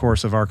over the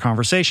course of our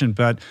conversation,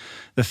 but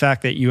the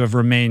fact that you have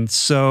remained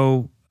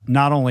so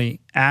not only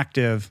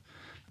active,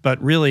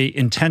 but really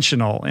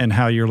intentional in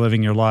how you're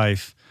living your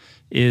life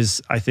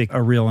is, I think,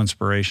 a real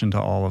inspiration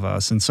to all of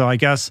us. And so I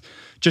guess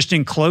just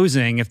in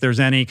closing, if there's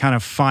any kind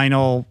of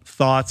final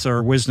thoughts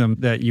or wisdom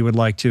that you would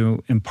like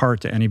to impart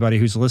to anybody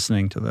who's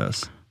listening to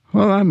this.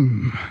 Well,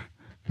 I'm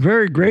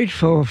very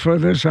grateful for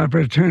this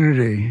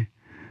opportunity.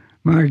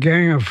 My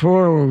gang of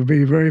 4 will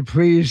be very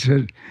pleased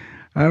that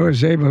I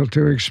was able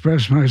to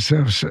express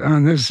myself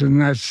on this and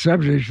that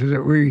subject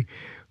that we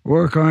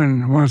work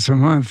on once a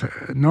month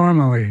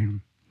normally.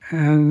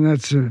 And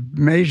that's a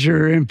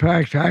major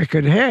impact I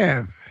could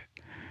have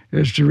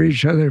is to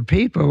reach other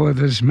people with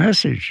this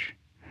message.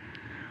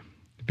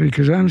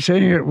 Because I'm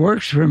saying it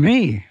works for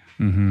me,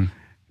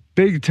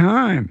 big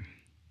time,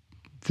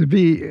 to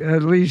be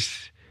at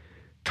least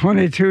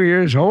 22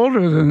 years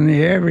older than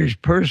the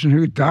average person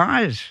who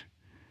dies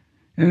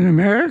in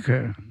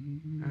America.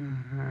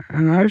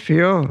 And I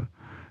feel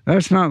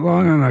that's not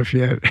long enough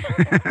yet.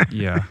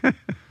 Yeah.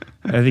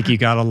 I think you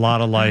got a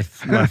lot of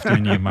life left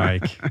in you,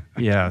 Mike.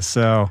 Yeah.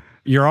 So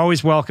you're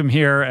always welcome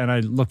here, and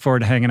I look forward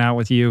to hanging out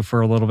with you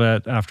for a little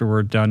bit after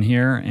we're done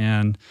here.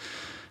 And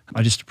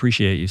I just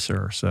appreciate you,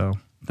 sir. So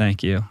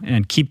thank you.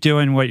 And keep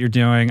doing what you're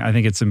doing. I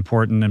think it's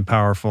important and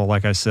powerful,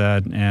 like I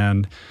said.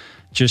 And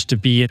just to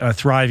be a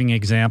thriving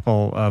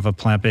example of a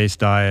plant-based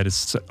diet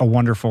is a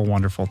wonderful,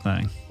 wonderful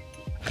thing.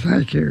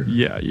 Thank you.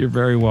 Yeah, you're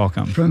very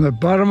welcome. From the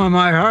bottom of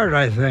my heart,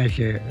 I thank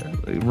you.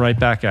 Right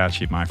back at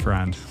you, my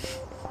friend.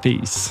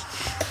 Peace.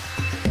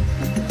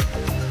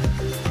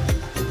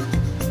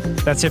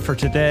 That's it for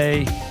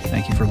today.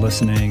 Thank you for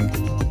listening.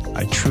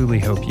 I truly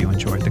hope you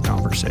enjoyed the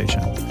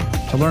conversation.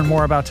 To learn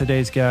more about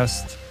today's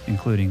guest,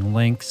 including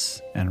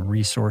links and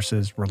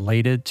resources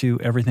related to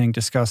everything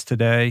discussed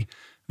today,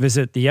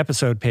 visit the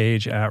episode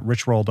page at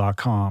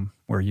richroll.com,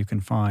 where you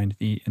can find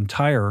the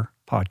entire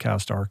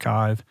podcast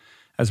archive,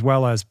 as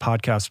well as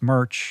podcast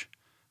merch,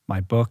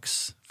 my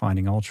books,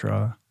 Finding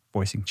Ultra,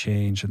 Voicing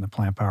Change in the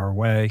Plant Power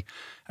Way,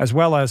 as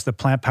well as the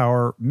Plant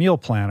Power Meal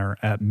Planner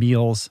at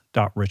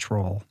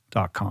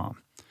meals.richroll.com.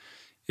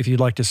 If you'd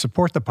like to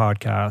support the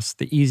podcast,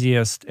 the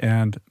easiest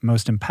and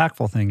most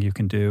impactful thing you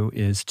can do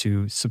is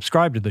to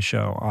subscribe to the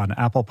show on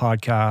Apple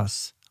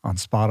Podcasts, on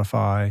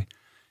Spotify,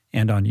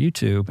 and on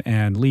YouTube,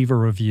 and leave a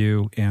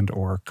review and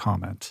or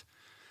comment.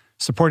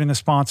 Supporting the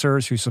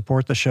sponsors who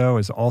support the show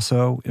is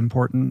also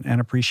important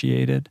and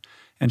appreciated.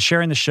 And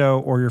sharing the show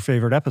or your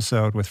favorite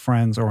episode with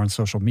friends or on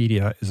social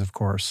media is, of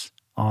course,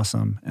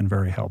 awesome and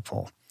very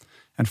helpful.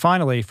 And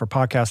finally, for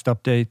podcast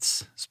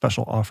updates,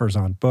 special offers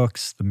on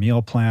books, the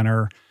meal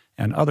planner,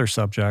 and other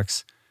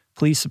subjects,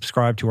 please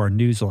subscribe to our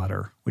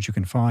newsletter, which you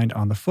can find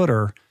on the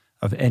footer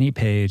of any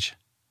page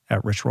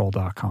at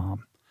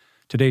richroll.com.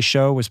 Today's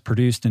show was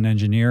produced and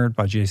engineered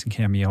by Jason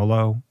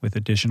Camiolo, with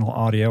additional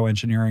audio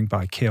engineering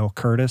by Cale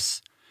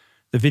Curtis.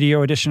 The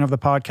video edition of the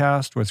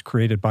podcast was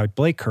created by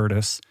Blake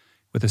Curtis,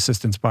 with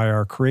assistance by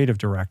our creative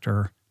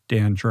director,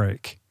 Dan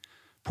Drake.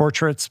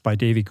 Portraits by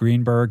Davey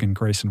Greenberg and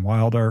Grayson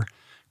Wilder.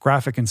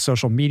 Graphic and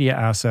social media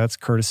assets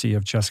courtesy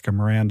of Jessica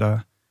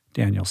Miranda,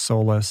 Daniel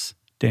Solis,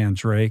 Dan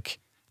Drake,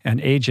 and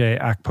AJ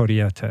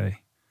Akpodiete.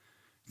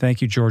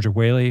 Thank you, Georgia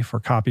Whaley, for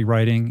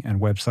copywriting and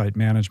website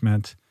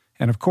management.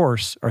 And of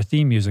course, our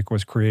theme music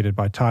was created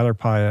by Tyler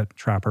Pyatt,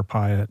 Trapper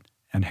Pyatt,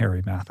 and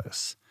Harry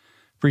Mathis.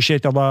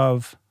 Appreciate the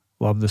love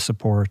the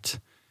support.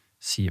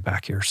 See you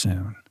back here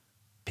soon.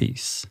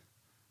 Peace.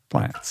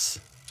 Plants.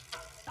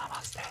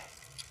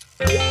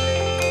 Namaste.